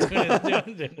 Yeah.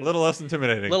 A little less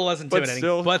intimidating. But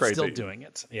still doing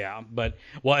it. Yeah. But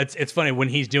it's funny when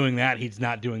he's doing that, he's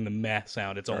not doing the meh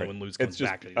sound. It's only when Luz comes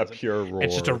back. It's just a pure roar.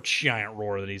 It's just a giant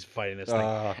roar that he's fighting this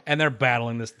thing. And they're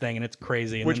battling this thing, and it's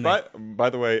crazy. And by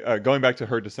the way, going back to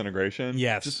her disintegration,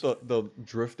 yes, just the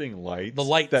drifting lights,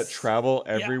 lights that travel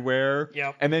everywhere.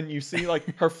 Yep. And then you see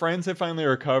her friends have finally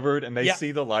recovered, and they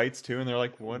see the lights too, and they're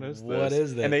like, "What is this? What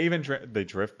is this?" And they even they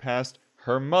drift past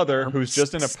her mother, who's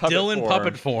just in a puppet still in form,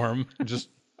 puppet form, just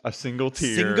a single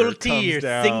tear,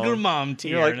 single mom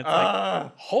tear. You're like, and it's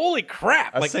like, holy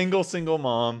crap! A single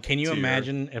mom. Can you tear.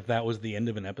 imagine if that was the end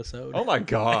of an episode? Oh my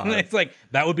god! It's like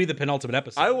that would be the penultimate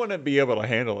episode. I wouldn't be able to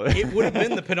handle it. It would have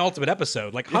been the penultimate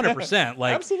episode, like 100%.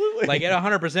 Like absolutely, like at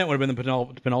 100% would have been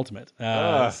the penultimate.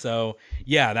 So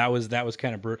yeah, that was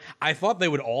kind of brutal. I thought they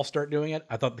would all start doing it.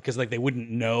 I thought because like they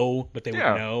wouldn't know, but they would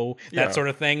know that sort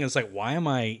of thing. It's like, why am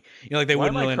I? Like they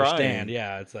wouldn't really understand.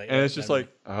 Yeah, it's like, and it's just like,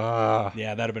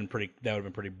 yeah, that would have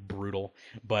been pretty brutal.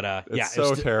 But yeah,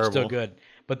 so it's terrible. Still good.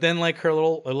 But then like her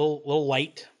little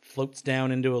light floats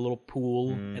down into a little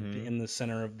pool in the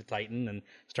center of the Titan and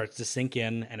starts to sink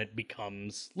in, and it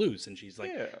becomes loose, and she's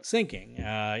like sinking.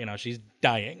 She's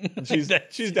dying.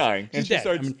 She's dying, and she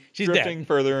starts she's drifting dead.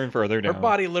 further and further down. Her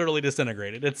body literally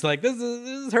disintegrated. It's like this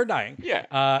is her dying. Yeah.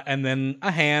 And then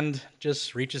a hand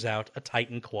just reaches out, a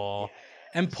Titan claw,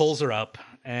 and pulls her up,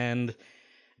 and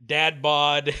dad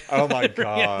bod. Oh my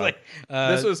god!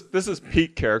 This is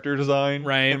peak character design,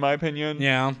 right? In my opinion,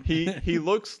 yeah. He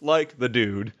looks like the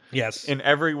dude, yes, in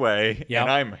every way, and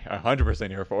I'm 100%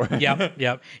 here for it.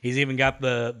 Yep. He's even got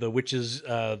the witches,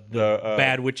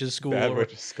 bad witches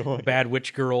school, bad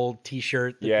witch girl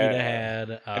T-shirt that Peeta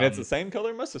had, and it's the same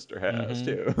color my sister has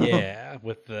too. Yeah,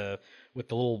 with the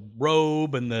little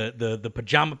robe and the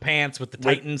pajama pants with the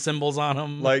Titan symbols on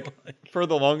them. Like, for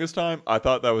the longest time, I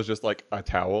thought that was just like a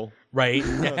towel. Right.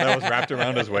 That was wrapped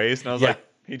around his waist. And I was like,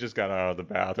 he just got out of the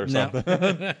bath or something.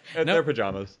 They're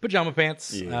pajamas. Pajama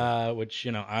pants, which,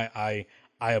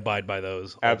 I abide by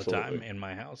those all the time in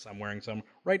my house. I'm wearing some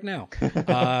right now.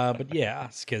 But yeah,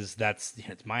 because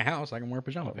it's my house. I can wear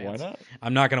pajama pants. Why not?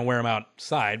 I'm not going to wear them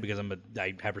outside because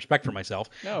I have respect for myself.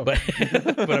 No. But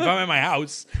if I'm in my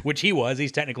house, which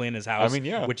he's technically in his house. I mean,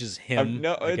 yeah. Which is him,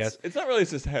 I guess. It's not really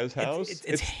his house.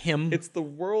 It's him. It's the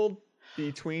world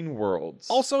between worlds.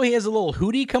 Also, he has a little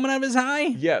hootie coming out of his eye.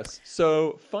 Yes.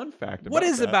 So, fun fact about what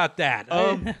is about that?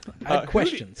 I have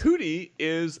questions. Hootie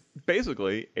is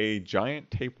basically a giant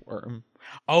tapeworm.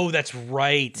 Oh, that's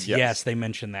right. Yes, they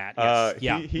mentioned that.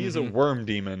 Yes. He's a worm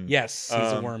demon. Yes,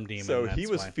 he's a worm demon. So he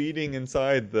was feeding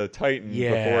inside the Titan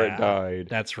before it died.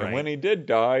 That's right. And when he did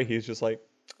die, he's just like,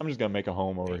 I'm just gonna make a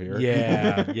home over here.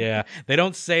 Yeah. They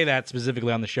don't say that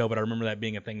specifically on the show, but I remember that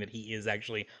being a thing, that he is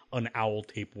actually an owl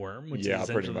tapeworm, which is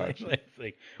pretty much.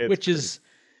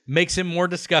 Makes him more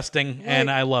disgusting, and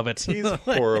I love it. He's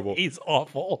horrible. He's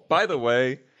awful. By the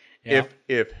way, if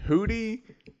Hootie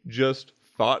just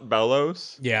fought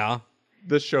Bellows,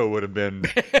 this show would have been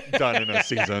done in a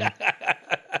season.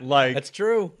 Like, that's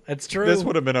true. This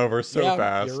would have been over so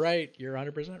fast. You're right. You're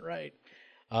 100% right.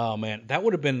 Oh man, that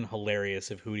would have been hilarious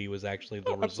if Hootie was actually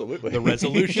the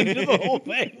resolution to the whole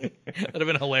thing. That'd have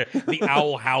been hilarious. The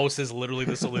owl house is literally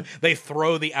the solution. They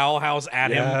throw the owl house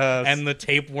at him, and the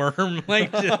tapeworm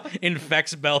just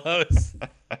infects Bellows.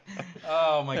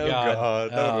 Oh my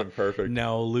god, that would have been perfect.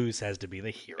 No, Luz has to be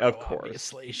the hero. Of course,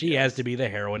 obviously. She has to be the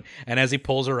heroine. And as he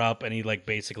pulls her up, and he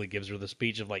basically gives her the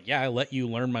speech of I let you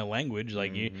learn my language.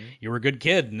 Like you were a good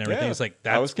kid and everything. It's like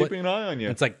I was keeping an eye on you.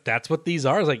 It's like that's what these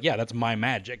are. It's like that's my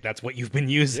magic. That's what you've been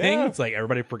using. Yeah. It's like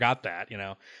everybody forgot that,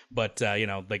 But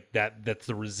that's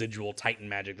the residual Titan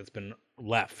magic that's been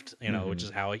left, which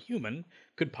is how a human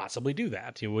could possibly do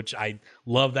that, which I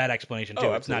love that explanation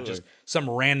too. It's not just some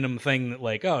random thing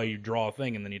that you draw a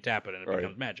thing and then you tap it and it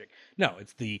becomes magic. No,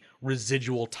 it's the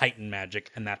residual Titan magic,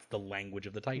 and that's the language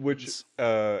of the Titans. Which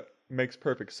makes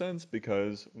perfect sense,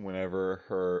 because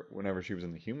whenever she was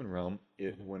in the human realm,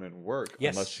 it wouldn't work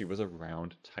unless she was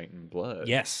around Titan blood.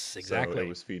 Yes, exactly. So it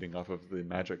was feeding off of the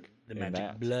magic.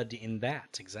 Blood in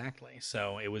that, exactly.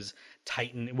 So it was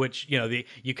Titan, which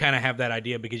you kind of have that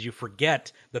idea because you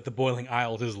forget that the Boiling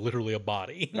Isles is literally a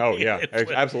body. Oh yeah,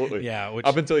 absolutely. Yeah,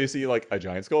 up until you see a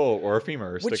giant skull or a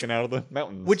femur sticking out of the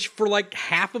mountains. Which for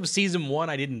half of season 1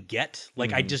 I didn't get.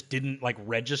 I just didn't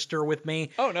register with me.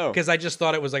 Oh no, because I just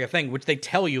thought it was a thing, which they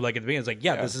tell you at the beginning.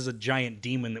 It's this is a giant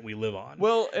demon that we live on.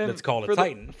 Well, and that's called a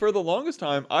Titan. For the longest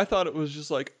time, I thought it was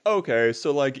just okay,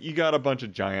 so you got a bunch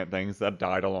of giant things that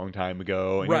died a long time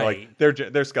ago, and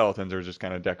their skeletons are just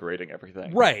kind of decorating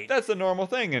everything. Right. That's the normal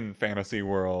thing in fantasy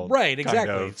world. Right, exactly.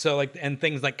 Kind of. So and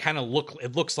things kind of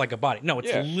looks like a body. No,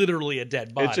 it's literally a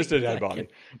dead body. It's just a dead body.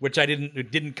 Which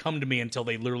it didn't come to me until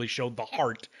they literally showed the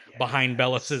heart behind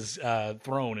Bellus's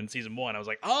throne in season 1. I was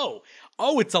like, oh,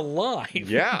 it's alive.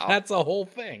 Yeah. That's a whole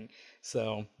thing.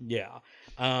 So, yeah.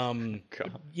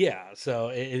 Yeah,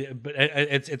 so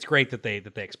it's great that they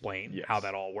explain how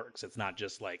that all works. It's not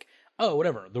just oh,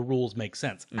 whatever, the rules make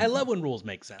sense. I love when rules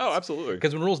make sense. Oh, absolutely.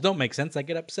 Because when rules don't make sense, I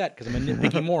get upset because I'm a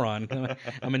nitpicky moron.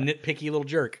 I'm a nitpicky little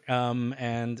jerk.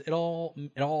 And it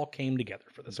all came together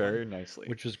for this Very one, nicely.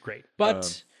 which was great.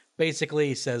 But basically,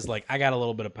 he says like, I got a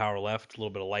little bit of power left, a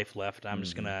little bit of life left. I'm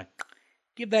just gonna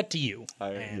give that to you.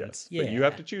 Yes, but you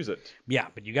have to choose it. Yeah,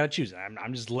 but you got to choose it.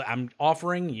 I'm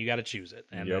offering. You got to choose it,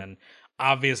 and then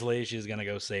obviously she's gonna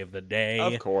go save the day.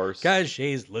 Of course, because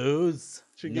she's lose.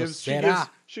 he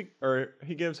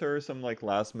gives her some like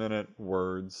last minute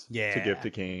words to give to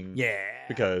King. Yeah,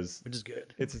 because which is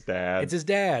good. It's his dad. It's his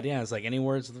dad. Yeah, it's like any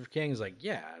words to the King. He's like,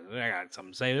 yeah, I got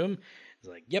something to say to him. He's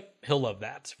like, yep, he'll love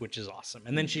that, which is awesome.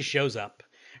 And then she shows up.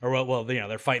 Or well,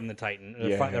 they're fighting the Titan.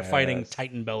 They're fighting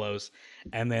Titan Bellows,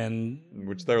 and then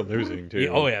which they're losing too.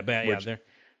 They're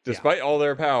despite all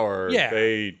their power,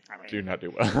 they do not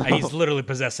do well. He's literally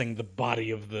possessing the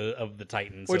body of the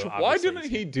Titan. Which why didn't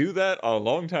he do that a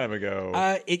long time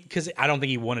ago? Because I don't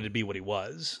think he wanted to be what he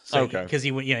was. So because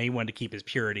he wanted to keep his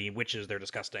purity. Witches, they're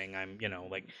disgusting.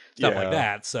 Like stuff like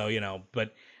that. So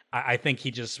but I think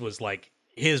he just was like.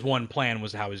 His one plan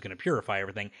was how he's going to purify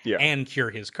everything and cure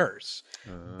his curse.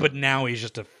 But now he's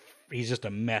just a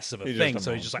mess of a thing.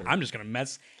 So he's just like, I'm just going to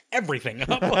mess everything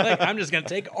up. Like, I'm just going to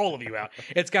take all of you out.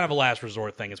 It's kind of a last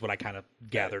resort thing is what I kind of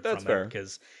gathered from it.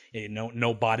 Because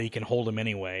no body can hold him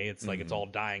anyway. It's like it's all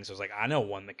dying. So it's like, I know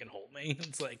one that can hold me.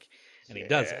 It's like... And he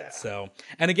does it. So,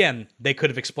 and again, they could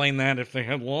have explained that if they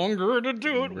had longer to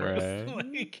do it.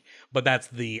 Right. But that's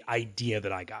the idea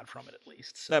that I got from it, at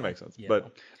least. So, that makes sense.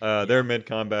 But they're mid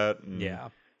combat.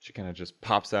 She kind of just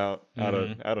pops out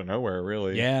of nowhere,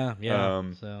 really. Yeah.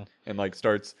 And like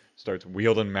starts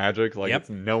wielding magic like it's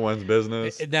no one's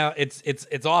business. Now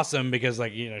it's awesome because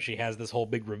like she has this whole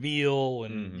big reveal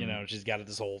and she's got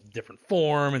this whole different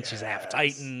form and she's half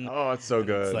Titan. Oh, it's so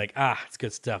good. It's like it's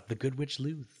good stuff. The Good Witch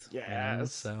Luth.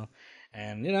 Yes. So.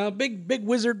 And big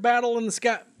wizard battle in the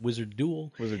sky, wizard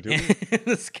duel in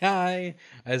the sky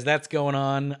as that's going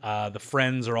on. The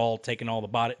friends are all taking all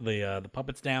the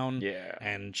puppets down,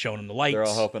 and showing them the light. They're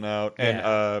all helping out,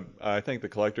 and I think the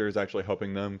collector is actually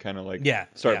helping them, kind of like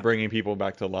start bringing people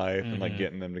back to life and like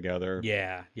getting them together.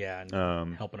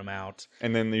 And helping them out.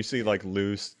 And then you see like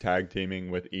Luce tag teaming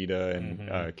with Ida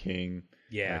and King.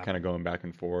 Kind of going back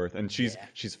and forth, and she's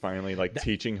finally like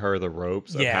teaching her the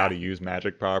ropes of how to use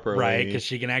magic properly, right? Because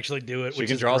she can actually do it. She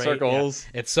can draw circles.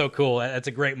 It's so cool. That's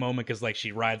a great moment because like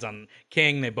she rides on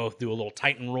King. They both do a little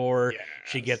Titan roar.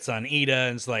 She gets on Ida,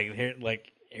 and it's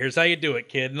like here's how you do it,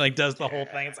 kid, and like does the whole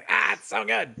thing. It's like it's so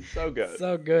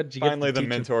good. Finally, the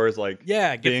mentor is like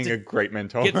being a great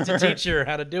mentor. Gets to teach her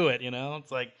how to do it.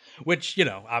 It's like which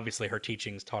obviously her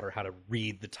teachings taught her how to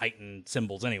read the Titan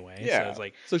symbols anyway. So it's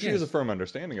like she has a firm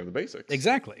understanding of the basics.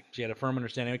 Exactly, she had a firm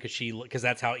understanding because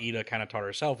that's how Ida kind of taught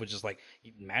herself. Which is like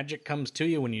magic comes to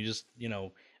you when you just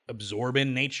absorb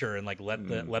in nature and like let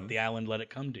the island let it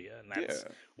come to you, and that's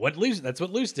what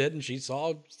Luce did, and she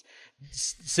saw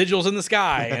sigils in the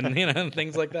sky and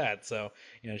things like that. So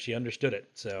she understood it.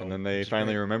 So and then they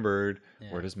finally remembered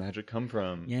where does magic come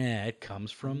from? Yeah, it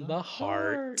comes from the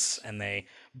heart. And they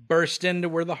burst into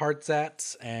where the heart's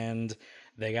at, and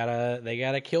they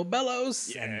gotta kill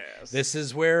Bellows. Yes. And this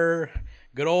is where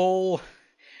good old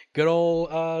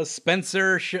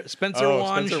Spencer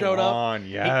Wan showed up.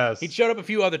 Yes. He showed up a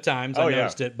few other times. I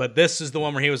noticed it, but this is the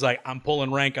one where he was like, I'm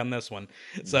pulling rank on this one.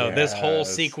 So this whole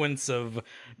sequence of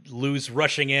Luce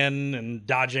rushing in and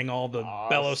dodging all the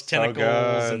Bellows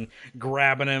tentacles and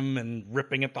grabbing him and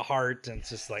ripping at the heart, and it's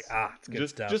just like it's good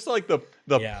stuff. Just like the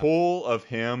pull of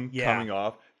him coming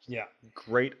off. Yeah.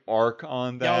 Great arc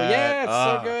on that. Oh, yeah, it's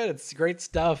so good. It's great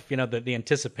stuff. The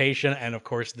anticipation and, of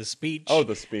course, the speech. Oh,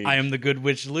 the speech. I am the Good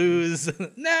Witch Luz.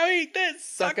 Now eat this,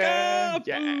 sucker.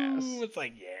 Yes. It's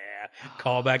like,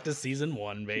 call back to season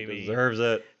 1, baby. She deserves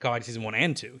it. Call back to season 1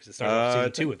 and 2, because it started off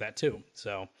season 2 with that, too.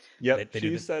 So,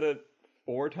 she said it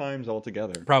 4 times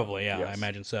altogether. Probably, I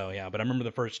imagine so, But I remember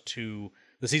the first 2...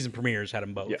 The season premieres had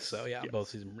them both. Yes. So, both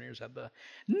season premieres had the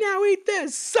now eat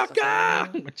this, sucker!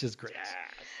 Which is great.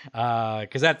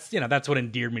 Because that's what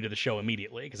endeared me to the show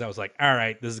immediately. Because I was like, all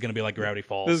right, this is going to be like Gravity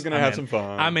Falls. This is going to have some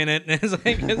fun. I'm in it.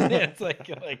 It's like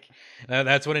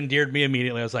that's what endeared me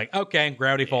immediately. I was like, okay,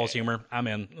 Gravity Falls humor. I'm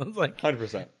in. It's like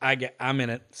 100%. I'm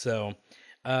in it. So,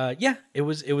 it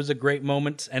was a great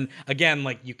moment. And again,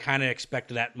 like you kind of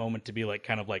expected that moment to be like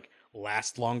kind of like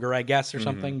last longer, I guess, or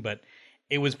something. But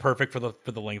it was perfect for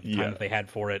the length of time that they had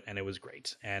for it, and it was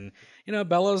great. And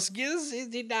Bellows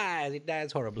he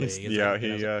dies horribly.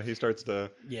 He starts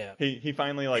to he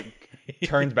finally like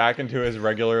turns back into his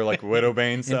regular like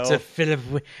Widowbane self.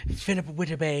 Into Philip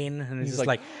Widowbane, and he's just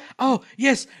like, "Oh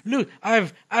yes, Luke,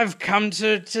 I've come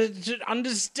to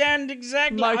understand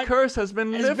exactly. My curse has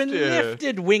been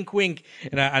lifted. Wink, wink."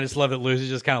 And I just love that Lucy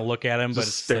just kind of look at him, but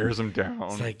just stares him down.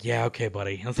 It's like, "Yeah, okay,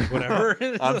 buddy." I was like, "Whatever."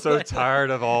 I'm so tired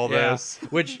of all this.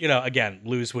 Which, again,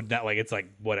 Luce would not like. It's like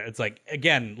what? It's like,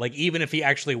 again, like even if he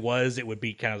actually was, it would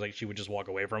be kind of like she would just walk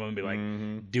away from him and be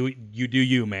like, "Do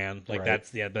you, man?" Like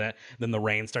that's But then the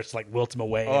rain starts to like wilt him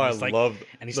away. Oh, and I love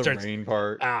the rain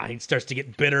part. He starts to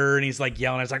get bitter, and he's like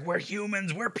yelling. It's like, "We're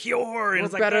humans, we're pure.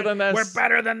 And we're better than this. We're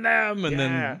better than them." And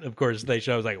then of course they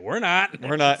show like, "We're not.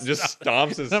 We're not." Just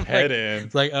stomps his head in.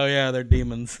 It's like, "Oh yeah, they're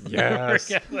demons." Yes.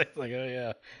 It's like, "Oh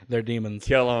yeah, they're demons."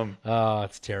 Kill him. Oh,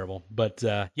 it's terrible. But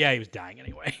he was dying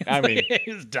anyway. I mean,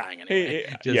 he was dying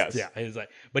anyway. Yes. Yeah. He was like,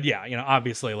 but yeah,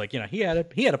 obviously, like, he had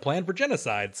a plan for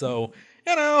genocide. So,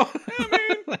 I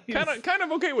mean, kind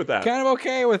of okay with that. Kind of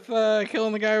okay with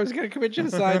killing the guy who was going to commit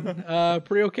genocide.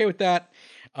 Pretty okay with that.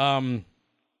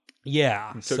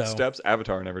 Yeah. Took steps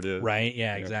Avatar never did. Right.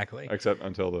 Yeah. Exactly. Except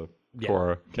until the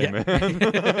Korra came in.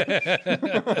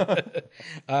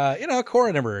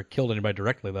 Korra never killed anybody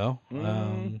directly, though.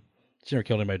 She never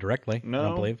killed anybody directly. No. I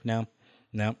don't believe.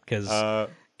 No,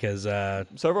 because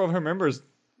several of her members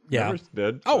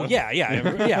did. Oh,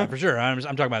 yeah, for sure. I'm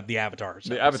talking about the Avatar.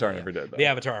 The Avatar never did, though. The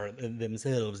Avatar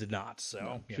themselves did not, so.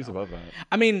 No, she's above that.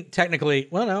 I mean, technically,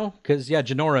 well, no, because,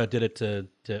 Jinora did it to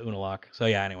Unalaq. So,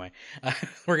 yeah, anyway.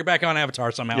 We're back on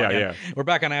Avatar somehow again. Yeah. We're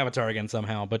back on Avatar again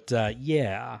somehow, but,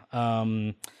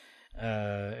 technically,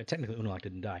 Unalaq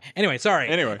didn't die. Anyway, sorry.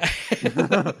 Anyway.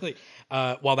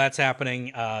 While that's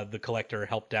happening, the Collector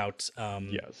helped out.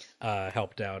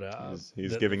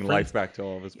 He's giving life back to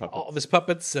all of his puppets. All of his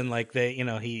puppets, and like they,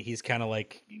 he's kind of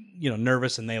like,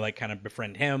 nervous, and they like kind of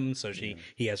befriend him. So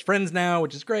he has friends now,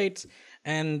 which is great.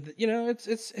 And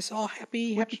it's all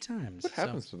happy times. What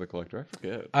happens to the Collector?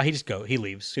 I forget. He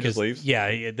leaves. He just leaves.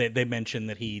 Yeah, they mentioned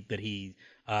that he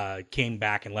came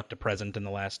back and left a present in the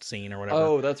last scene or whatever.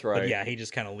 Oh, that's right. But yeah, he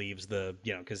just kind of leaves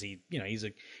because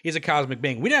he's a cosmic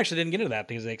being. We actually didn't get into that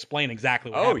because they explain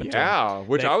exactly what happened to him.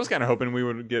 Which I was kind of hoping we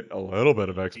would get a little bit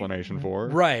of explanation for.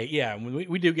 Right. Yeah,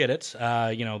 we do get it.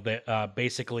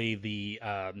 Basically the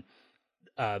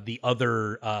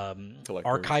other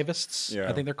archivists,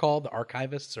 I think they're called, the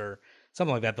archivists or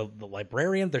something like that, the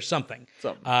librarian, there's something.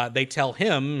 They tell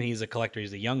him he's a collector,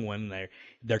 he's a young one.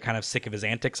 They're kind of sick of his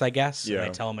antics, I guess. Yeah. And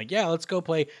they tell him like, let's go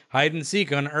play hide and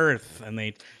seek on Earth. And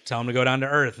they tell him to go down to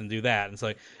Earth and do that. And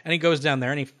and he goes down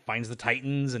there and he finds the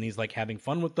Titans and he's like having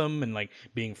fun with them and like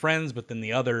being friends. But then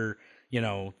the other, the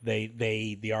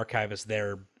archivists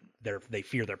they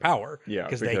fear their power. Yeah,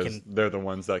 because they're the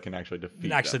ones that can actually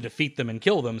defeat them and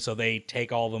kill them. So they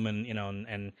take all of them and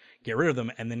and get rid of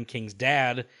them. And then King's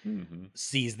dad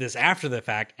sees this after the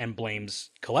fact and blames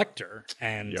Collector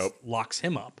and locks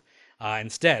him up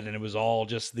instead. And it was all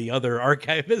just the other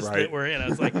archivists that were in. I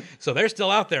was like, so they're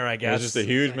still out there, I guess. It's just a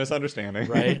huge misunderstanding,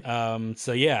 right?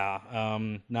 So yeah,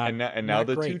 now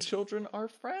the two children are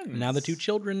friends. Now the two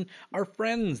children are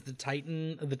friends. The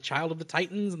child of the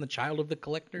Titans, and the child of the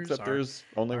Collectors. Except there's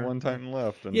only one Titan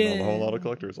left, and a whole lot of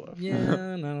Collectors left.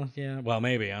 Well,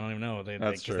 maybe, I don't even know.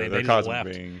 That's true. They're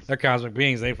cosmic beings. They're cosmic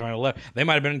beings. They finally left. They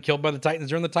might have been killed by the Titans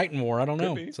during the Titan War. I don't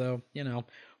know. So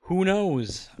who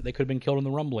knows? They could have been killed in the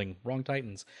rumbling. Wrong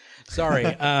Titans. Sorry.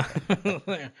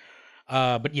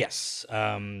 But yes,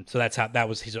 so that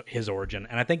was his origin,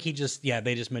 and I think he just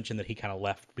they just mentioned that he kind of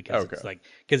left because it's like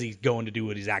because he's going to do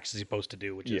what he's actually supposed to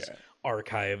do, which is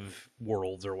archive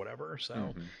worlds or whatever.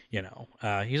 So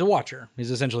he's a watcher.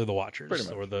 He's essentially the Watchers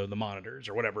or the monitors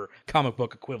or whatever comic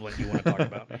book equivalent you want to talk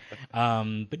about.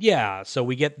 But yeah, so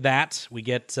we get that. We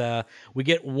get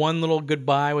one little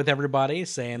goodbye with everybody,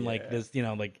 saying like this,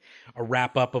 like a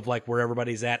wrap up of like where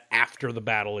everybody's at after the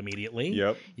battle immediately.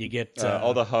 Yep. You get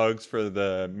all the hugs for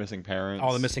the missing parents.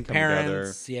 All the missing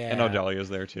parents. Together. Yeah. And Odelia's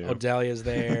there too. Odelia's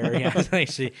there.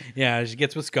 she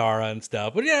gets with Skara and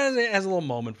stuff. But it has a little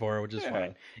moment for her, which is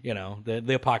fine.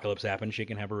 The apocalypse happened. She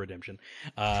can have her redemption.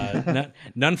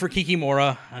 None for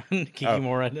Kikimora.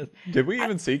 Kikimora. Did we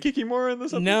even see Kikimora in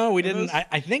this episode? No, we didn't.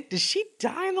 I think, does she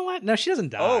die in the last? No, she doesn't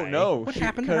die. Oh no. What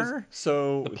happened to her?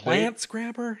 So the plants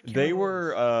grab her? They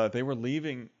were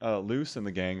leaving, Luce and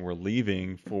the gang were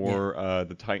leaving for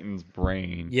the Titan's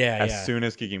brain. Yeah. as soon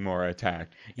as Kikimora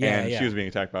attacked. Yeah, and she was being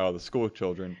attacked by all the school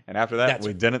children. And after that,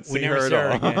 we didn't see her at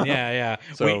all. Again. Yeah.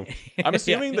 So I'm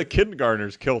assuming the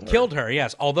kindergartners killed her. Killed her,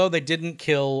 yes. Although they didn't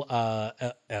kill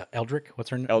Eldrick. What's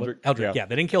her name? Eldrick. Yeah,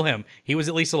 they didn't kill him. He was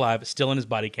at least alive, still in his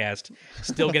body cast,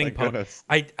 still getting pumped.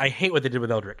 I hate what they did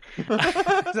with Eldrick.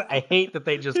 I hate that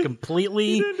they just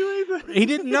completely. He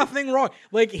did nothing wrong.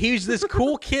 Like, he's this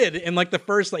cool kid in like the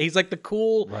first. He's like the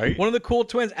cool, one of the cool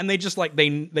twins, and they just like they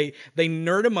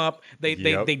nerd him up. They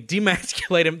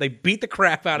demasculate him. They beat the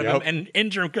crap out of him and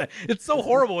injure him. It's so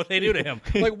horrible what they do to him.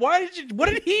 Like, what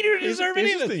did he do to deserve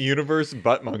any of this? He's just a universe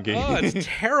butt monkey. Oh, it's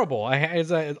terrible.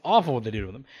 It's awful what they do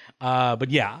to them. But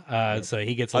yeah, so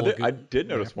he gets. I did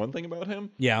notice one thing about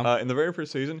him. Yeah. In the very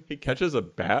first season, he catches a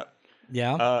bat.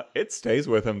 Yeah. It stays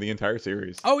with him the entire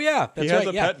series. Oh yeah, that's he has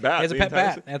a pet bat. He has a pet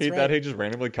bat. That's right. That he just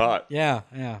randomly caught. Yeah,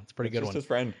 it's a pretty good one. Just his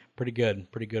friend. Pretty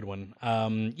good one.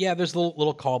 Yeah, there's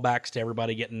little callbacks to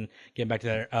everybody getting back to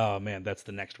that. Oh man, that's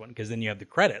the next one, because then you have the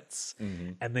credits,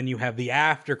 and then you have the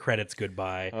after credits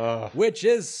goodbye, which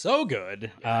is so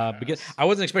good. Because I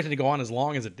wasn't expecting to go on as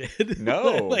long as it did.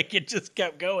 No, like it just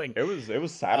kept going. It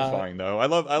was satisfying though. I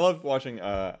love watching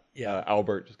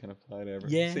Albert just kind of fly to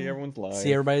see everyone's life,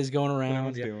 see everybody's going around.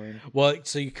 Doing. Well,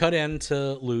 so you cut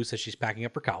into Luz as she's packing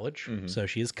up for college. So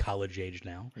she is college age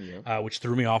now, which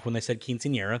threw me off when they said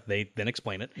quinceañera. They then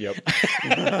explain it. Yep.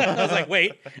 I was like,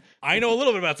 wait, I know a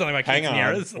little bit about something about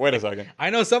quinceañeras. Wait a second. I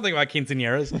know something about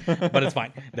quinceañeras, but it's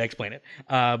fine. They explain it.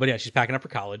 But yeah, she's packing up for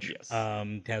college. Yes.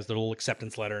 Has the little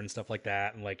acceptance letter and stuff like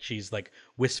that, and like she's like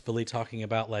wistfully talking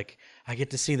about like, I get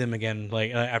to see them again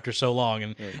like after so long,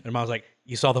 and Mom's like,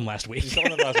 you saw them last week.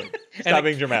 Stop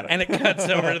being dramatic. And it cuts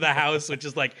over to the house, which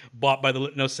is like bought by the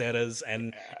Noceras,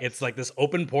 and it's like this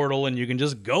open portal, and you can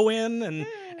just go in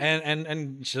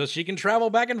and so she can travel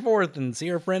back and forth and see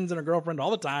her friends and her girlfriend all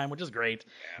the time, which is great.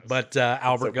 Yes.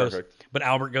 But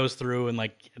Albert goes through, and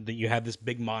like you have this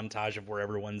big montage of where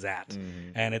everyone's at,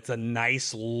 and it's a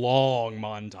nice long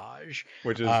montage,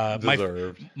 which is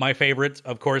deserved. My favorite,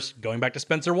 of course, going back to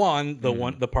Spencer Wan,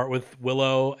 the part with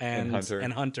Willow and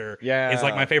Hunter. Is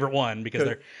like my favorite one,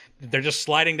 because they're just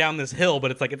sliding down this hill,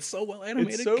 but it's like it's so well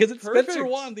animated because it's Spencer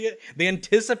Wan. The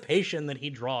anticipation that he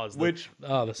draws,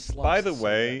 by the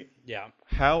way,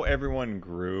 how everyone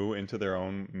grew into their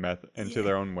own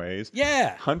their own ways.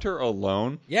 Yeah, Hunter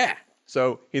alone. Yeah.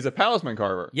 So he's a palisman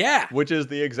carver. Yeah. Which is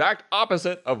the exact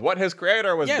opposite of what his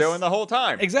creator was doing the whole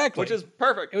time. Exactly. Which is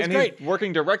perfect. It was great. He's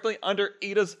working directly under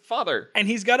Ida's father. And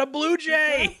he's got a blue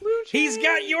jay. He's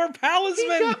got your palisman.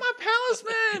 He's got my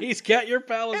palisman. He's got your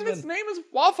palisman. And his name is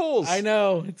Waffles. I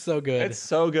know. It's so good. It's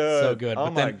so good. So good.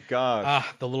 Oh my gosh.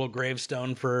 The little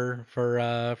gravestone for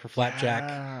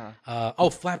Flapjack. Yeah.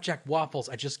 Flapjack Waffles.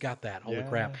 I just got that. Holy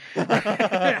crap.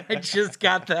 I just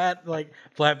got that. Like,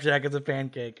 Flapjack is a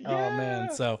pancake. Yeah. Oh man.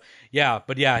 So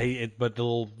but the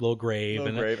little grave,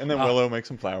 and then Willow makes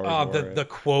some flowers. The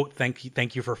quote,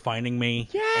 thank you for finding me.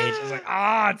 Yeah. It's like,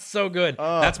 it's so good.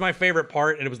 That's my favorite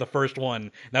part, and it was the first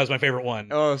one. That was my favorite one.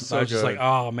 Oh, so I was good. just like,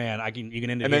 oh man, you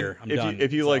can end it here. I'm done.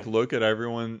 If you like look at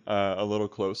everyone a little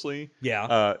closely, they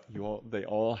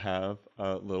all have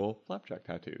little Flapjack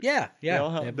tattoos. Yeah.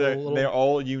 They're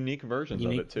all unique versions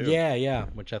of it too. Yeah,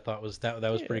 which I thought was that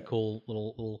was pretty cool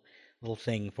little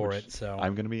thing for it. So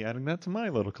I'm going to be adding that to my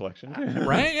little collection.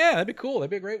 Right? Yeah, that'd be cool.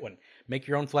 That'd be a great one. Make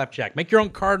your own Flapjack. Make your own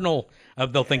cardinal.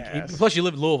 They'll think. Plus, you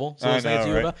live in Louisville, so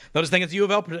they'll just think it's U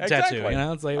of L tattoo. You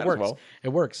know, it's like it works. It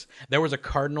works. There was a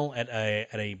cardinal at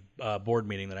a board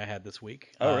meeting that I had this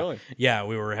week. Oh, really? Yeah,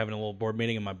 we were having a little board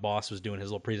meeting, and my boss was doing his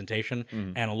little presentation,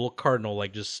 and a little cardinal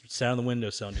like just sat on the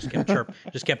windowsill and just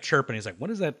kept chirping. He's like,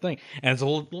 "What is that thing?" And it's a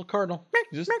little cardinal,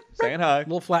 just saying hi.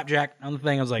 Little Flapjack on the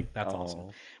thing. I was like, "That's awesome."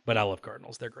 But I love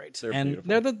cardinals. They're great.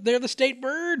 They're the state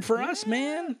bird for us,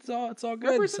 man. It's all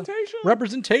good.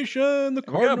 Representation. The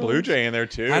Cardinals. We got a blue jay in there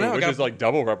too, which is like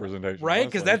double representation. Right?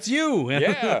 Because that's you.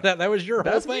 Yeah. that was your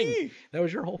whole thing. Me. That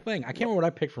was your whole thing. I can't remember what I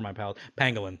picked for my pal.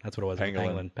 Pangolin. That's what it was.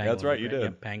 Pangolin. That's right. You did. Yeah,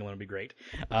 Pangolin would be great.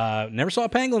 Never saw a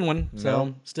Pangolin one.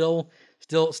 So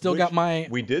still got my.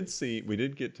 We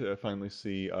did get to finally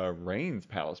see Rain's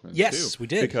palisman. Yes, too, we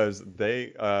did. Because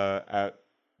they at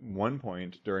one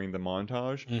point during the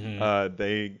montage,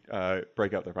 they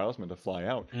break out their palisman to fly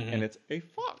out, and it's a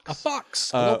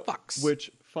fox. A little fox.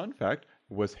 Which, fun fact,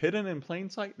 was hidden in plain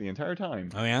sight the entire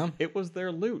time. Oh yeah, it was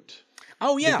their loot.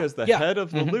 Oh yeah, because the head of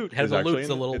the loot is actually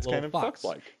it's kind of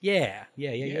fox-like. Yeah.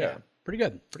 Pretty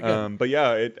good. But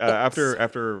yeah,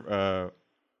 after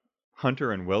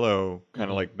Hunter and Willow kind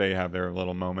of like they have their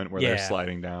little moment where they're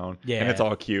sliding down, and it's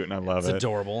all cute, and I love it. It's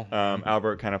adorable.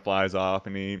 Albert kind of flies off,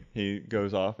 and he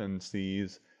goes off and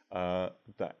sees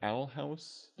the Owl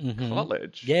House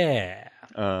College. Yeah.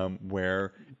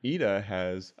 Where Ida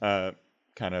has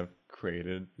kind of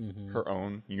created her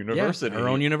own university. Her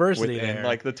own university within there.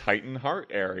 like the Titan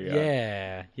Heart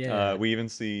area. Yeah. We even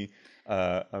see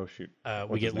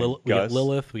we get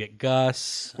Lilith, we get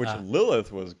Gus, which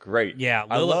Lilith was great. Yeah,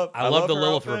 I love the her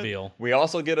Lilith outfit. reveal. We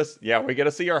also get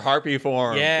to see her harpy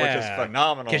form, which is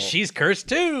phenomenal because she's cursed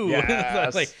too.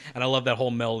 Yes. And I love that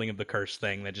whole melding of the curse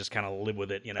thing. That just kind of live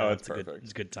with it. You know, it's perfect.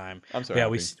 It's a good time. I'm so yeah.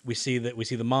 happy. We see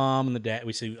the mom and the dad.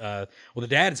 We see the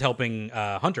dad's helping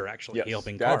Hunter actually. Yes,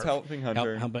 helping Dad's Carve. helping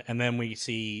Hunter. And then we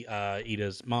see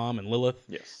Ida's mom and Lilith.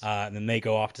 Yes. And then they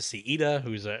go off to see Ida,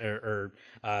 who's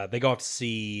they go off to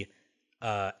see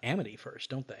Amity first,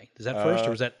 don't they? Is that first or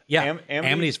was that? Yeah,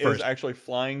 Amity's first. Is actually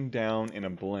flying down in a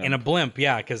blimp. In a blimp,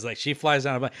 yeah, because like she flies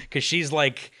down a blimp because she's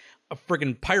like a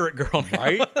freaking pirate girl now.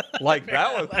 Right? Like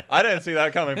that was I didn't see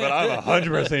that coming, but I'm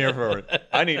 100% here for it.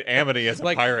 I need Amity as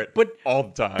a pirate all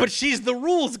the time. But she's the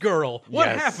rules girl. What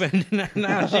Yes. happened?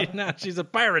 now she's a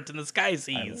pirate in the sky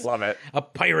seas. I love it. A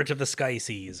pirate of the sky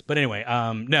seas. But anyway,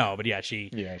 she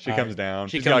comes down.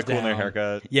 She She's comes got a cool new down.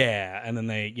 haircut. Yeah, and then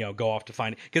they go off to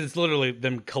find because it's literally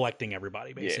them collecting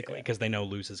everybody basically because they know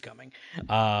Luz is coming.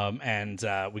 And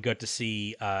we got to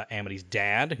see Amity's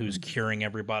dad who's curing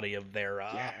everybody of their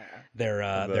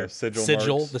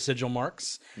sigil marks. the sigil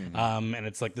marks. And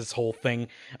it's like this whole thing.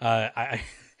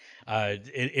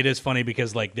 It is funny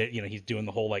because like he's doing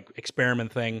the whole like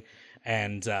experiment thing,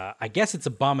 and I guess it's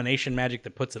abomination magic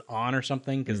that puts it on or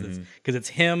something because it's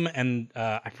him and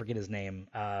I forget his name.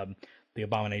 The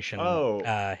abomination head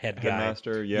guy.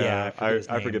 Headmaster, yeah.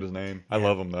 I forget his name. I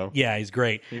love him though. Yeah, he's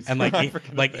great. And like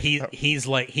he's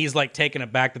like taken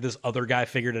aback that this other guy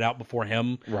figured it out before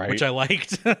him, right? Which I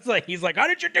liked. It's like he's like, how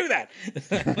did you do that?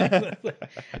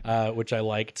 Which I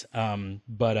liked.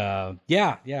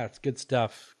 Yeah, it's good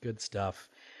stuff. Good stuff.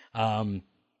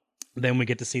 Then we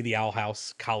get to see the Owl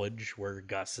House College where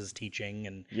Gus is teaching,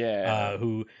 and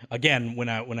who again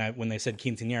when they said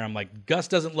quinceañera, I'm like, Gus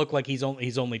doesn't look like he's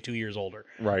only 2 years older,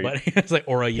 right? But it's like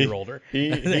or a year older.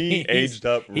 He aged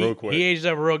up real quick. He aged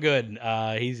up real good.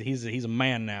 He's a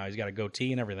man now. He's got a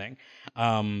goatee and everything.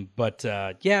 But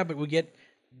we get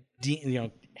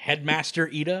Headmaster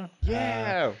Ida.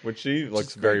 Yeah, which she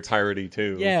looks very piratey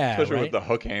too. Yeah, especially with the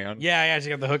hook hand. Yeah, she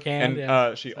got the hook hand.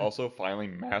 And she also finally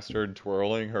mastered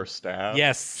twirling her staff.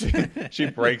 Yes, she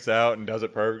breaks out and does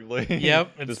it perfectly.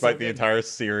 Yep. Despite the entire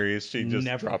series, she just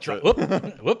drops it.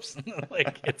 Whoops!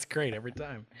 Like it's great every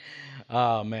time.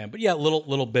 Oh man, but yeah,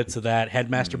 little bits of that.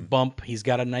 Headmaster Bump. He's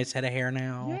got a nice head of hair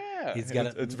now. Yeah, he's got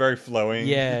it's very flowing.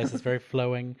 Yes, it's very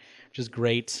flowing. Which is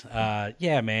great.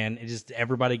 Yeah, man. It just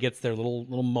everybody gets their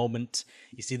little moment.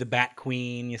 You see the Bat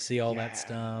Queen, you see all that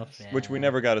stuff. Yeah. Which we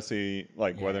never got to see,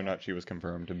 like whether or not she was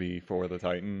confirmed to be for the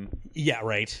Titan. Yeah,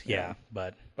 right. Yeah.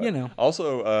 But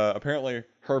Also, apparently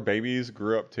her babies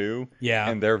grew up too. Yeah.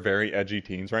 And they're very edgy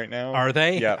teens right now. Are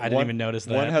they? Yeah. I didn't even notice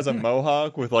that. One has a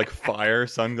mohawk with like fire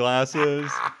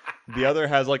sunglasses. The other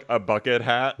has like a bucket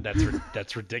hat.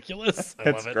 That's ridiculous.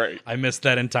 I love it. Great. I missed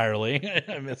that entirely.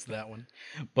 I missed that one.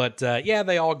 But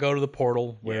they all go to the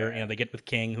portal where they get with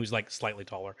King, who's like slightly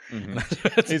taller. Mm-hmm.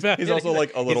 he's also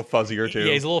like a little fuzzier too.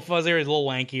 Yeah, he's a little fuzzier. He's a little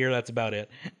lankier. That's about it.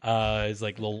 He's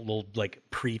like little like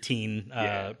preteen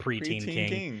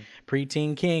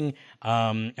king.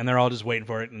 And they're all just waiting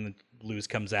for it, and Luz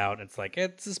comes out, and it's like,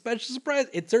 it's a special surprise.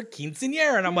 It's her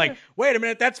quinceañera. And I'm like, wait a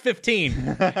minute, that's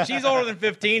 15. She's older than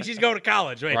 15. She's going to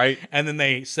college. Right? And then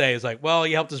they say, it's like, well,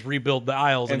 you helped us rebuild the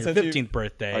Isles on your 15th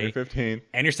birthday. On your 15th.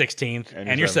 And your 16th.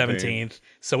 And your 17th.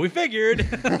 So we figured.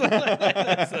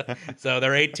 So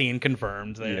they're 18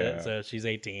 confirmed. So she's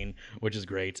 18, which is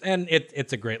great. And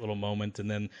it's a great little moment.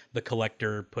 And then the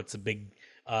Collector puts a big,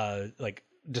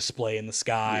 display in the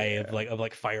sky of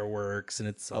like fireworks, and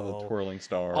it's all the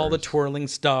twirling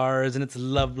stars, and it's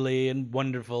lovely and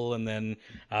wonderful. And then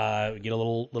we get a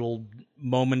little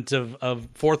moment of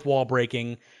fourth wall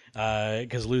breaking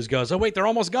because Luz goes, oh wait, they're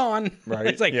almost gone. Right.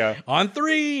 It's like on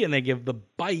 3, and they give the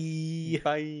bye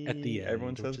at the end.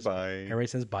 Everyone says bye. Everybody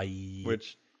says bye,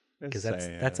 which because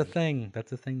that's a thing.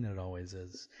 That's a thing that it always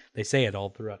is. They say it all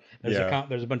throughout.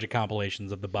 There's a bunch of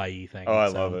compilations of the bye thing. Oh, I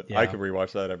love it. I could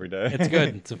rewatch that every day. It's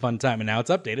good. It's a fun time, and now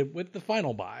it's updated with the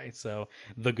final bye. So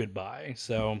the goodbye.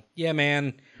 So yeah,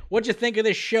 man. What'd you think of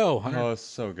this show, Hunter? Oh, it's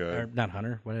so good. Or, not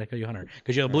Hunter. Why did I call you Hunter?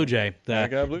 Because you're a Blue Jay. I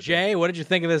got a Blue Jay. What did you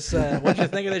think of this? What did you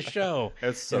think of this show?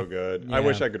 It's so good. Yeah. I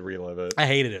wish I could relive it. I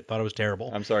hated it. Thought it was terrible.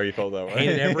 I'm sorry you felt that way.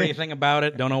 Hated everything about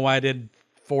it. Don't know why I did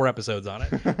 4 episodes on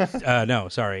it. No,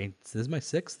 sorry. This is my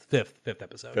fifth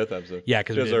episode. Fifth episode. Yeah,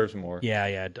 because it deserves more. Yeah,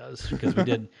 it does. Because we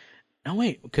did. No,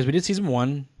 wait. Because we did season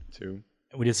 1, 2,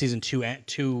 We did season two,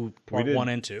 part did 1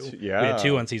 and 2. yeah. We did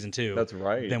 2 on season 2. That's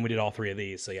right. Then we did all 3 of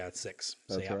these. So yeah, it's 6.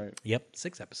 So, That's right. Yep,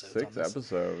 6 episodes. 6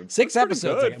 episodes. 6 That's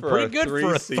episodes. Pretty good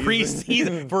for a 3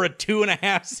 season for a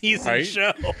 2.5 season Right?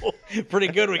 show. Pretty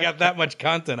good. We got that much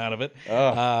content out of it.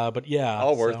 But yeah,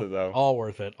 all worth it though. All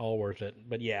worth it.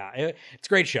 But yeah, it's a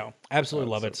great show. Absolutely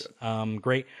love it.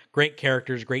 Great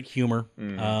characters, great humor.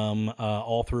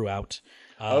 All throughout.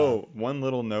 One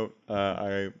little note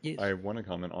I want to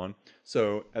comment on.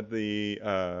 So at the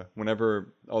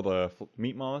whenever all the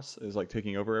meat moss is like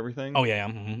taking over everything. Oh yeah,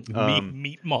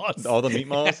 meat moss. All the meat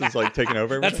moss is like taking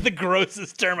over everything. That's the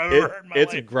grossest term I've ever heard in my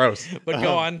life. It's gross. But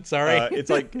go on. Sorry.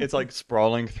 It's like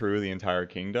sprawling through the entire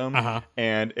kingdom,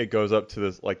 and it goes up to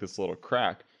this little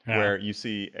crack where you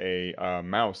see a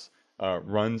mouse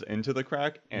runs into the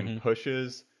crack and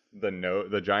pushes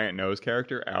the giant nose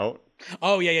character out.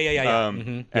 Oh yeah.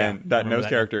 And that nose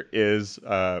character is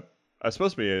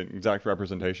supposed to be an exact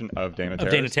representation of Dana Terrace.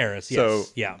 Of Dana Terrace, yes. So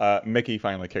yeah. Mickey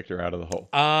finally kicked her out of the hole.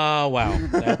 Oh wow,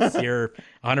 you're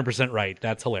 100% right.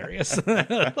 That's hilarious.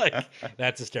 Like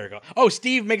that's hysterical. Oh,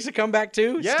 Steve makes a comeback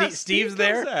too. Yeah, Steve's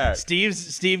there.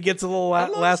 Steve gets a little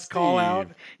last call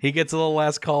out. He gets a little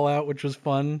last call out, which was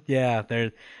fun. Yeah,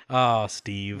 there. Oh,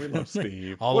 Steve. We love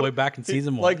Steve. All the way back in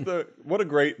season 1. What a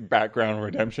great background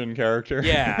redemption character.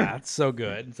 Yeah, it's so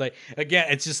good. It's like, again,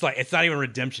 it's just like, it's not even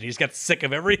redemption. He just got sick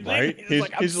of everything. Right? He's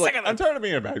like, I'm sick of this. I'm tired of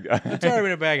being a bad guy. I'm tired of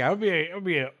being a bad guy.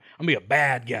 I'm be a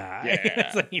bad guy.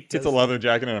 Yeah. It's a leather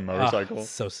jacket and a motorcycle.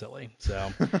 So silly.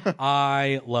 So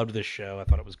I loved this show. I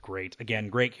thought it was great. Again,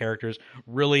 great characters.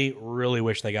 Really, really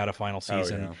wish they got a final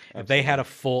season. Yeah, if they had a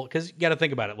full, because you got to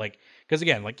think about it. Because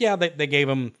again, they gave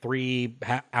them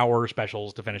 3-hour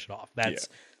specials to finish it off. That's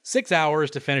 6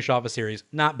 hours to finish off a series.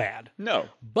 Not bad. No.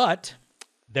 But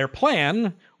their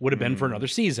plan would have been for another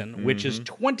season, which is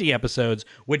 20 episodes,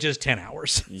 which is 10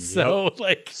 hours. Yep. So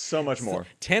so much more.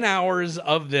 10 hours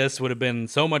of this would have been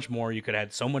so much more. You could have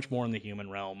had so much more in the human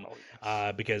realm.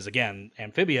 Because again,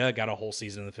 Amphibia got a whole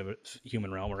season in the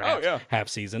human realm, or half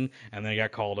season, and then it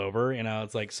got called over.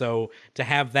 It's like, so to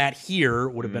have that here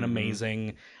would have been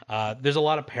amazing. There's a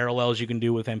lot of parallels you can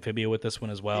do with Amphibia with this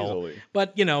one as well. Easily.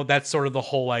 But that's sort of the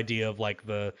whole idea of like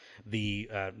I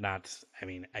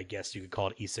guess you could call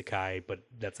it isekai, but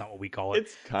that's not what we call it.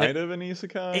 It's kind of an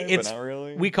isekai, but not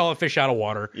really. We call it fish out of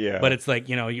water. Yeah. But it's like,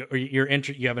 you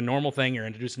have a normal thing, you're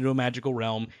introduced into a magical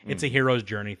realm. It's a hero's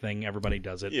journey thing. Everybody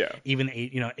does it. Yeah.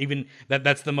 Even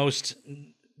that's the most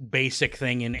basic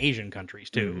thing in Asian countries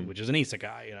too, which is an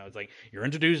isekai. It's like you're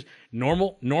introduced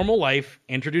normal life,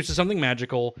 introduced to something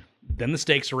magical, then the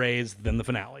stakes are raised, then the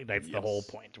finale. That's the whole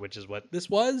point, which is what this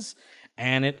was,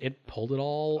 and it pulled it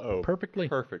all perfectly.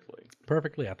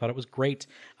 I thought it was great.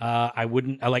 I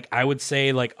would say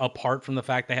apart from the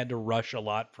fact they had to rush a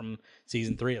lot from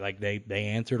season 3, they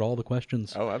answered all the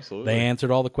questions. Oh, absolutely. They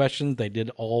answered all the questions. They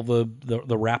did all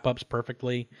the wrap ups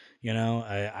perfectly.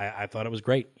 I thought it was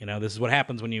great. This is what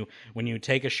happens when you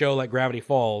take a show like Gravity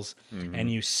Falls and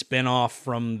you spin off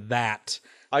from that.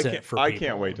 I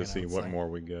can't wait to see what more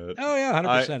we get. Oh yeah,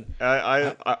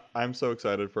 100%. I'm so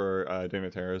excited for Dana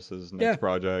Terrace's next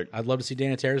project. I'd love to see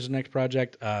Dana Terrace's next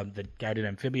project. The guy who did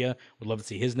Amphibia, would love to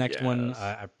see his next one.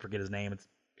 I forget his name. It's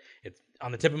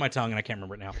on the tip of my tongue and I can't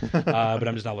remember it now. But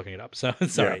I'm just not looking it up. So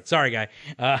sorry, guy.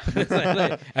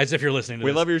 As if you're listening to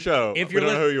this. We love your show. We don't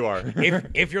know who you are.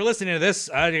 if you're listening to this,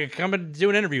 come and do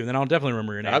an interview, and then I'll definitely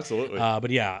remember your name. Absolutely. But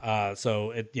yeah,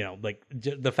 so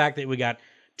the fact that we got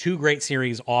 2 great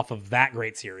series off of that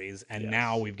great series, and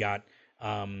now we've got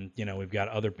we've got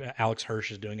other. Alex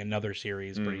Hirsch is doing another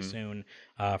series pretty soon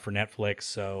for Netflix.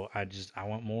 So I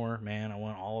want more, man. I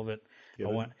want all of it. Give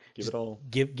it all.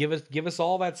 Give us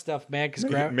all that stuff, man.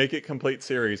 Because make it complete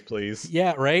series, please.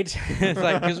 Yeah, right. It's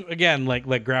like, because again,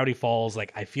 like Gravity Falls.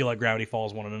 I feel like Gravity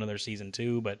Falls wanted another season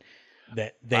 2, but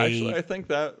that they actually, I think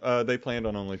that they planned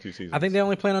on only 2 seasons. I think they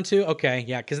only planned on 2. Okay,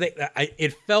 yeah, because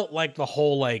it felt like the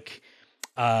whole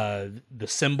the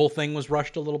symbol thing was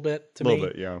rushed a little bit to me. A little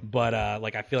bit, yeah. But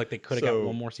I feel like they could have got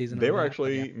one more season. They were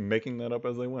actually making that up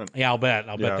as they went. Yeah, I'll bet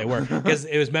they were, because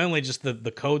it was mainly just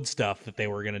the code stuff that they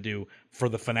were going to do for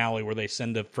the finale, where they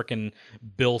send a freaking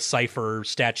Bill Cipher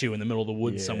statue in the middle of the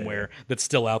woods somewhere that's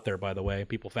still out there. By the way,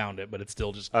 people found it, but it's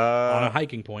still just on a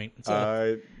hiking point.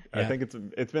 I think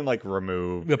it's been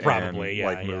removed. Probably,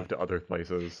 and, moved to other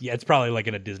places. Yeah, it's probably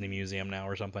in a Disney museum now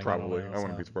or something. Probably, I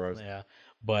wouldn't be surprised. Yeah.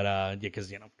 But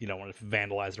because you don't want to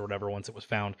vandalize it or whatever once it was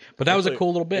found. But that was a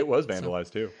cool little bit. It was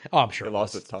vandalized too. Oh, I'm sure it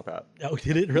lost its top hat. Oh,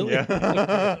 did it really?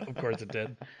 Yeah. Of course it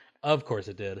did. Of course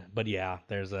it did, but yeah,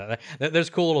 there's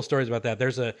cool little stories about that.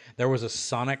 There was a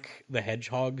Sonic the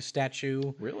Hedgehog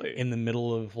statue, really, in the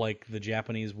middle of like the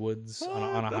Japanese woods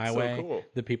on a highway so cool.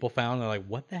 that people found. They're like,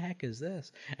 "What the heck is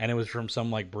this?" And it was from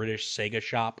some like British Sega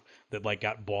shop that like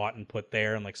got bought and put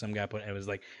there, and like some guy put. It was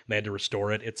like they had to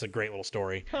restore it. It's a great little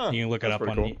story. Huh, you can look it up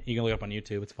on cool. you can look it up on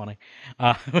YouTube. It's funny.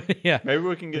 Yeah, maybe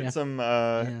we can get some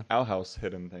Owl House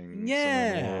hidden things.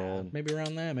 Yeah, maybe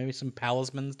around that. Maybe some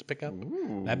talismans to pick up.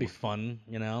 Ooh. That'd be fun,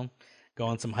 go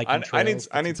on some hiking trails.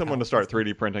 I need someone to start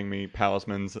 3D printing me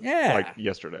talismans like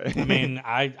yesterday. I mean,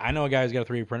 I know a guy who's got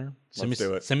a 3D printer. Let's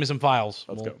do it. Send me some files.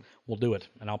 Let's go. We'll do it,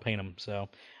 and I'll paint them. So,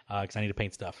 because I need to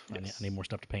paint stuff. Yes. I need more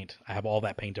stuff to paint. I have all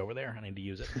that paint over there. I need to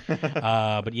use it.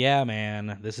 But yeah,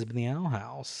 man, this has been the Owl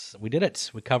House. We did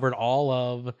it. We covered all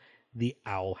of the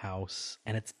Owl House,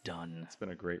 and it's done. It's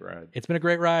been a great ride. It's been a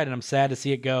great ride, and I'm sad to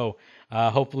see it go.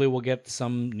 Hopefully, we'll get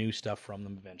some new stuff from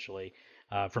them eventually.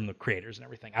 From the creators and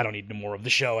everything. I don't need more of the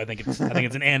show. I think it's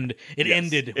an end. It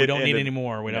ended. We don't need any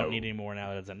more. We don't need any more now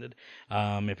that it's ended.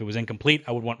 If it was incomplete,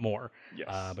 I would want more. Yes.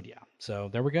 But yeah. So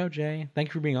there we go, Jay. Thank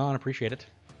you for being on. Appreciate it.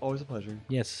 Always a pleasure.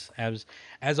 Yes.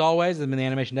 As always, this has been the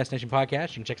Animation Destination Podcast.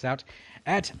 You can check us out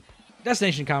at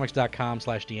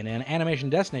destinationcomics.com/DNN,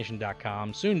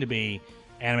 animationdestination.com, soon to be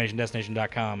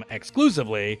animationdestination.com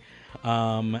exclusively,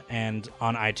 and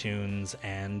on iTunes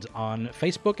and on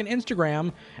Facebook and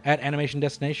Instagram at Animation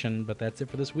Destination. But that's it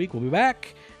for this week. We'll be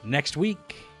back next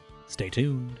week. Stay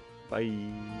tuned. Bye.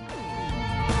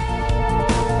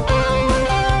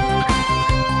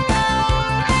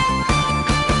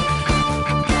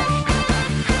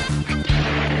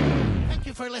 Thank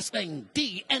you for listening,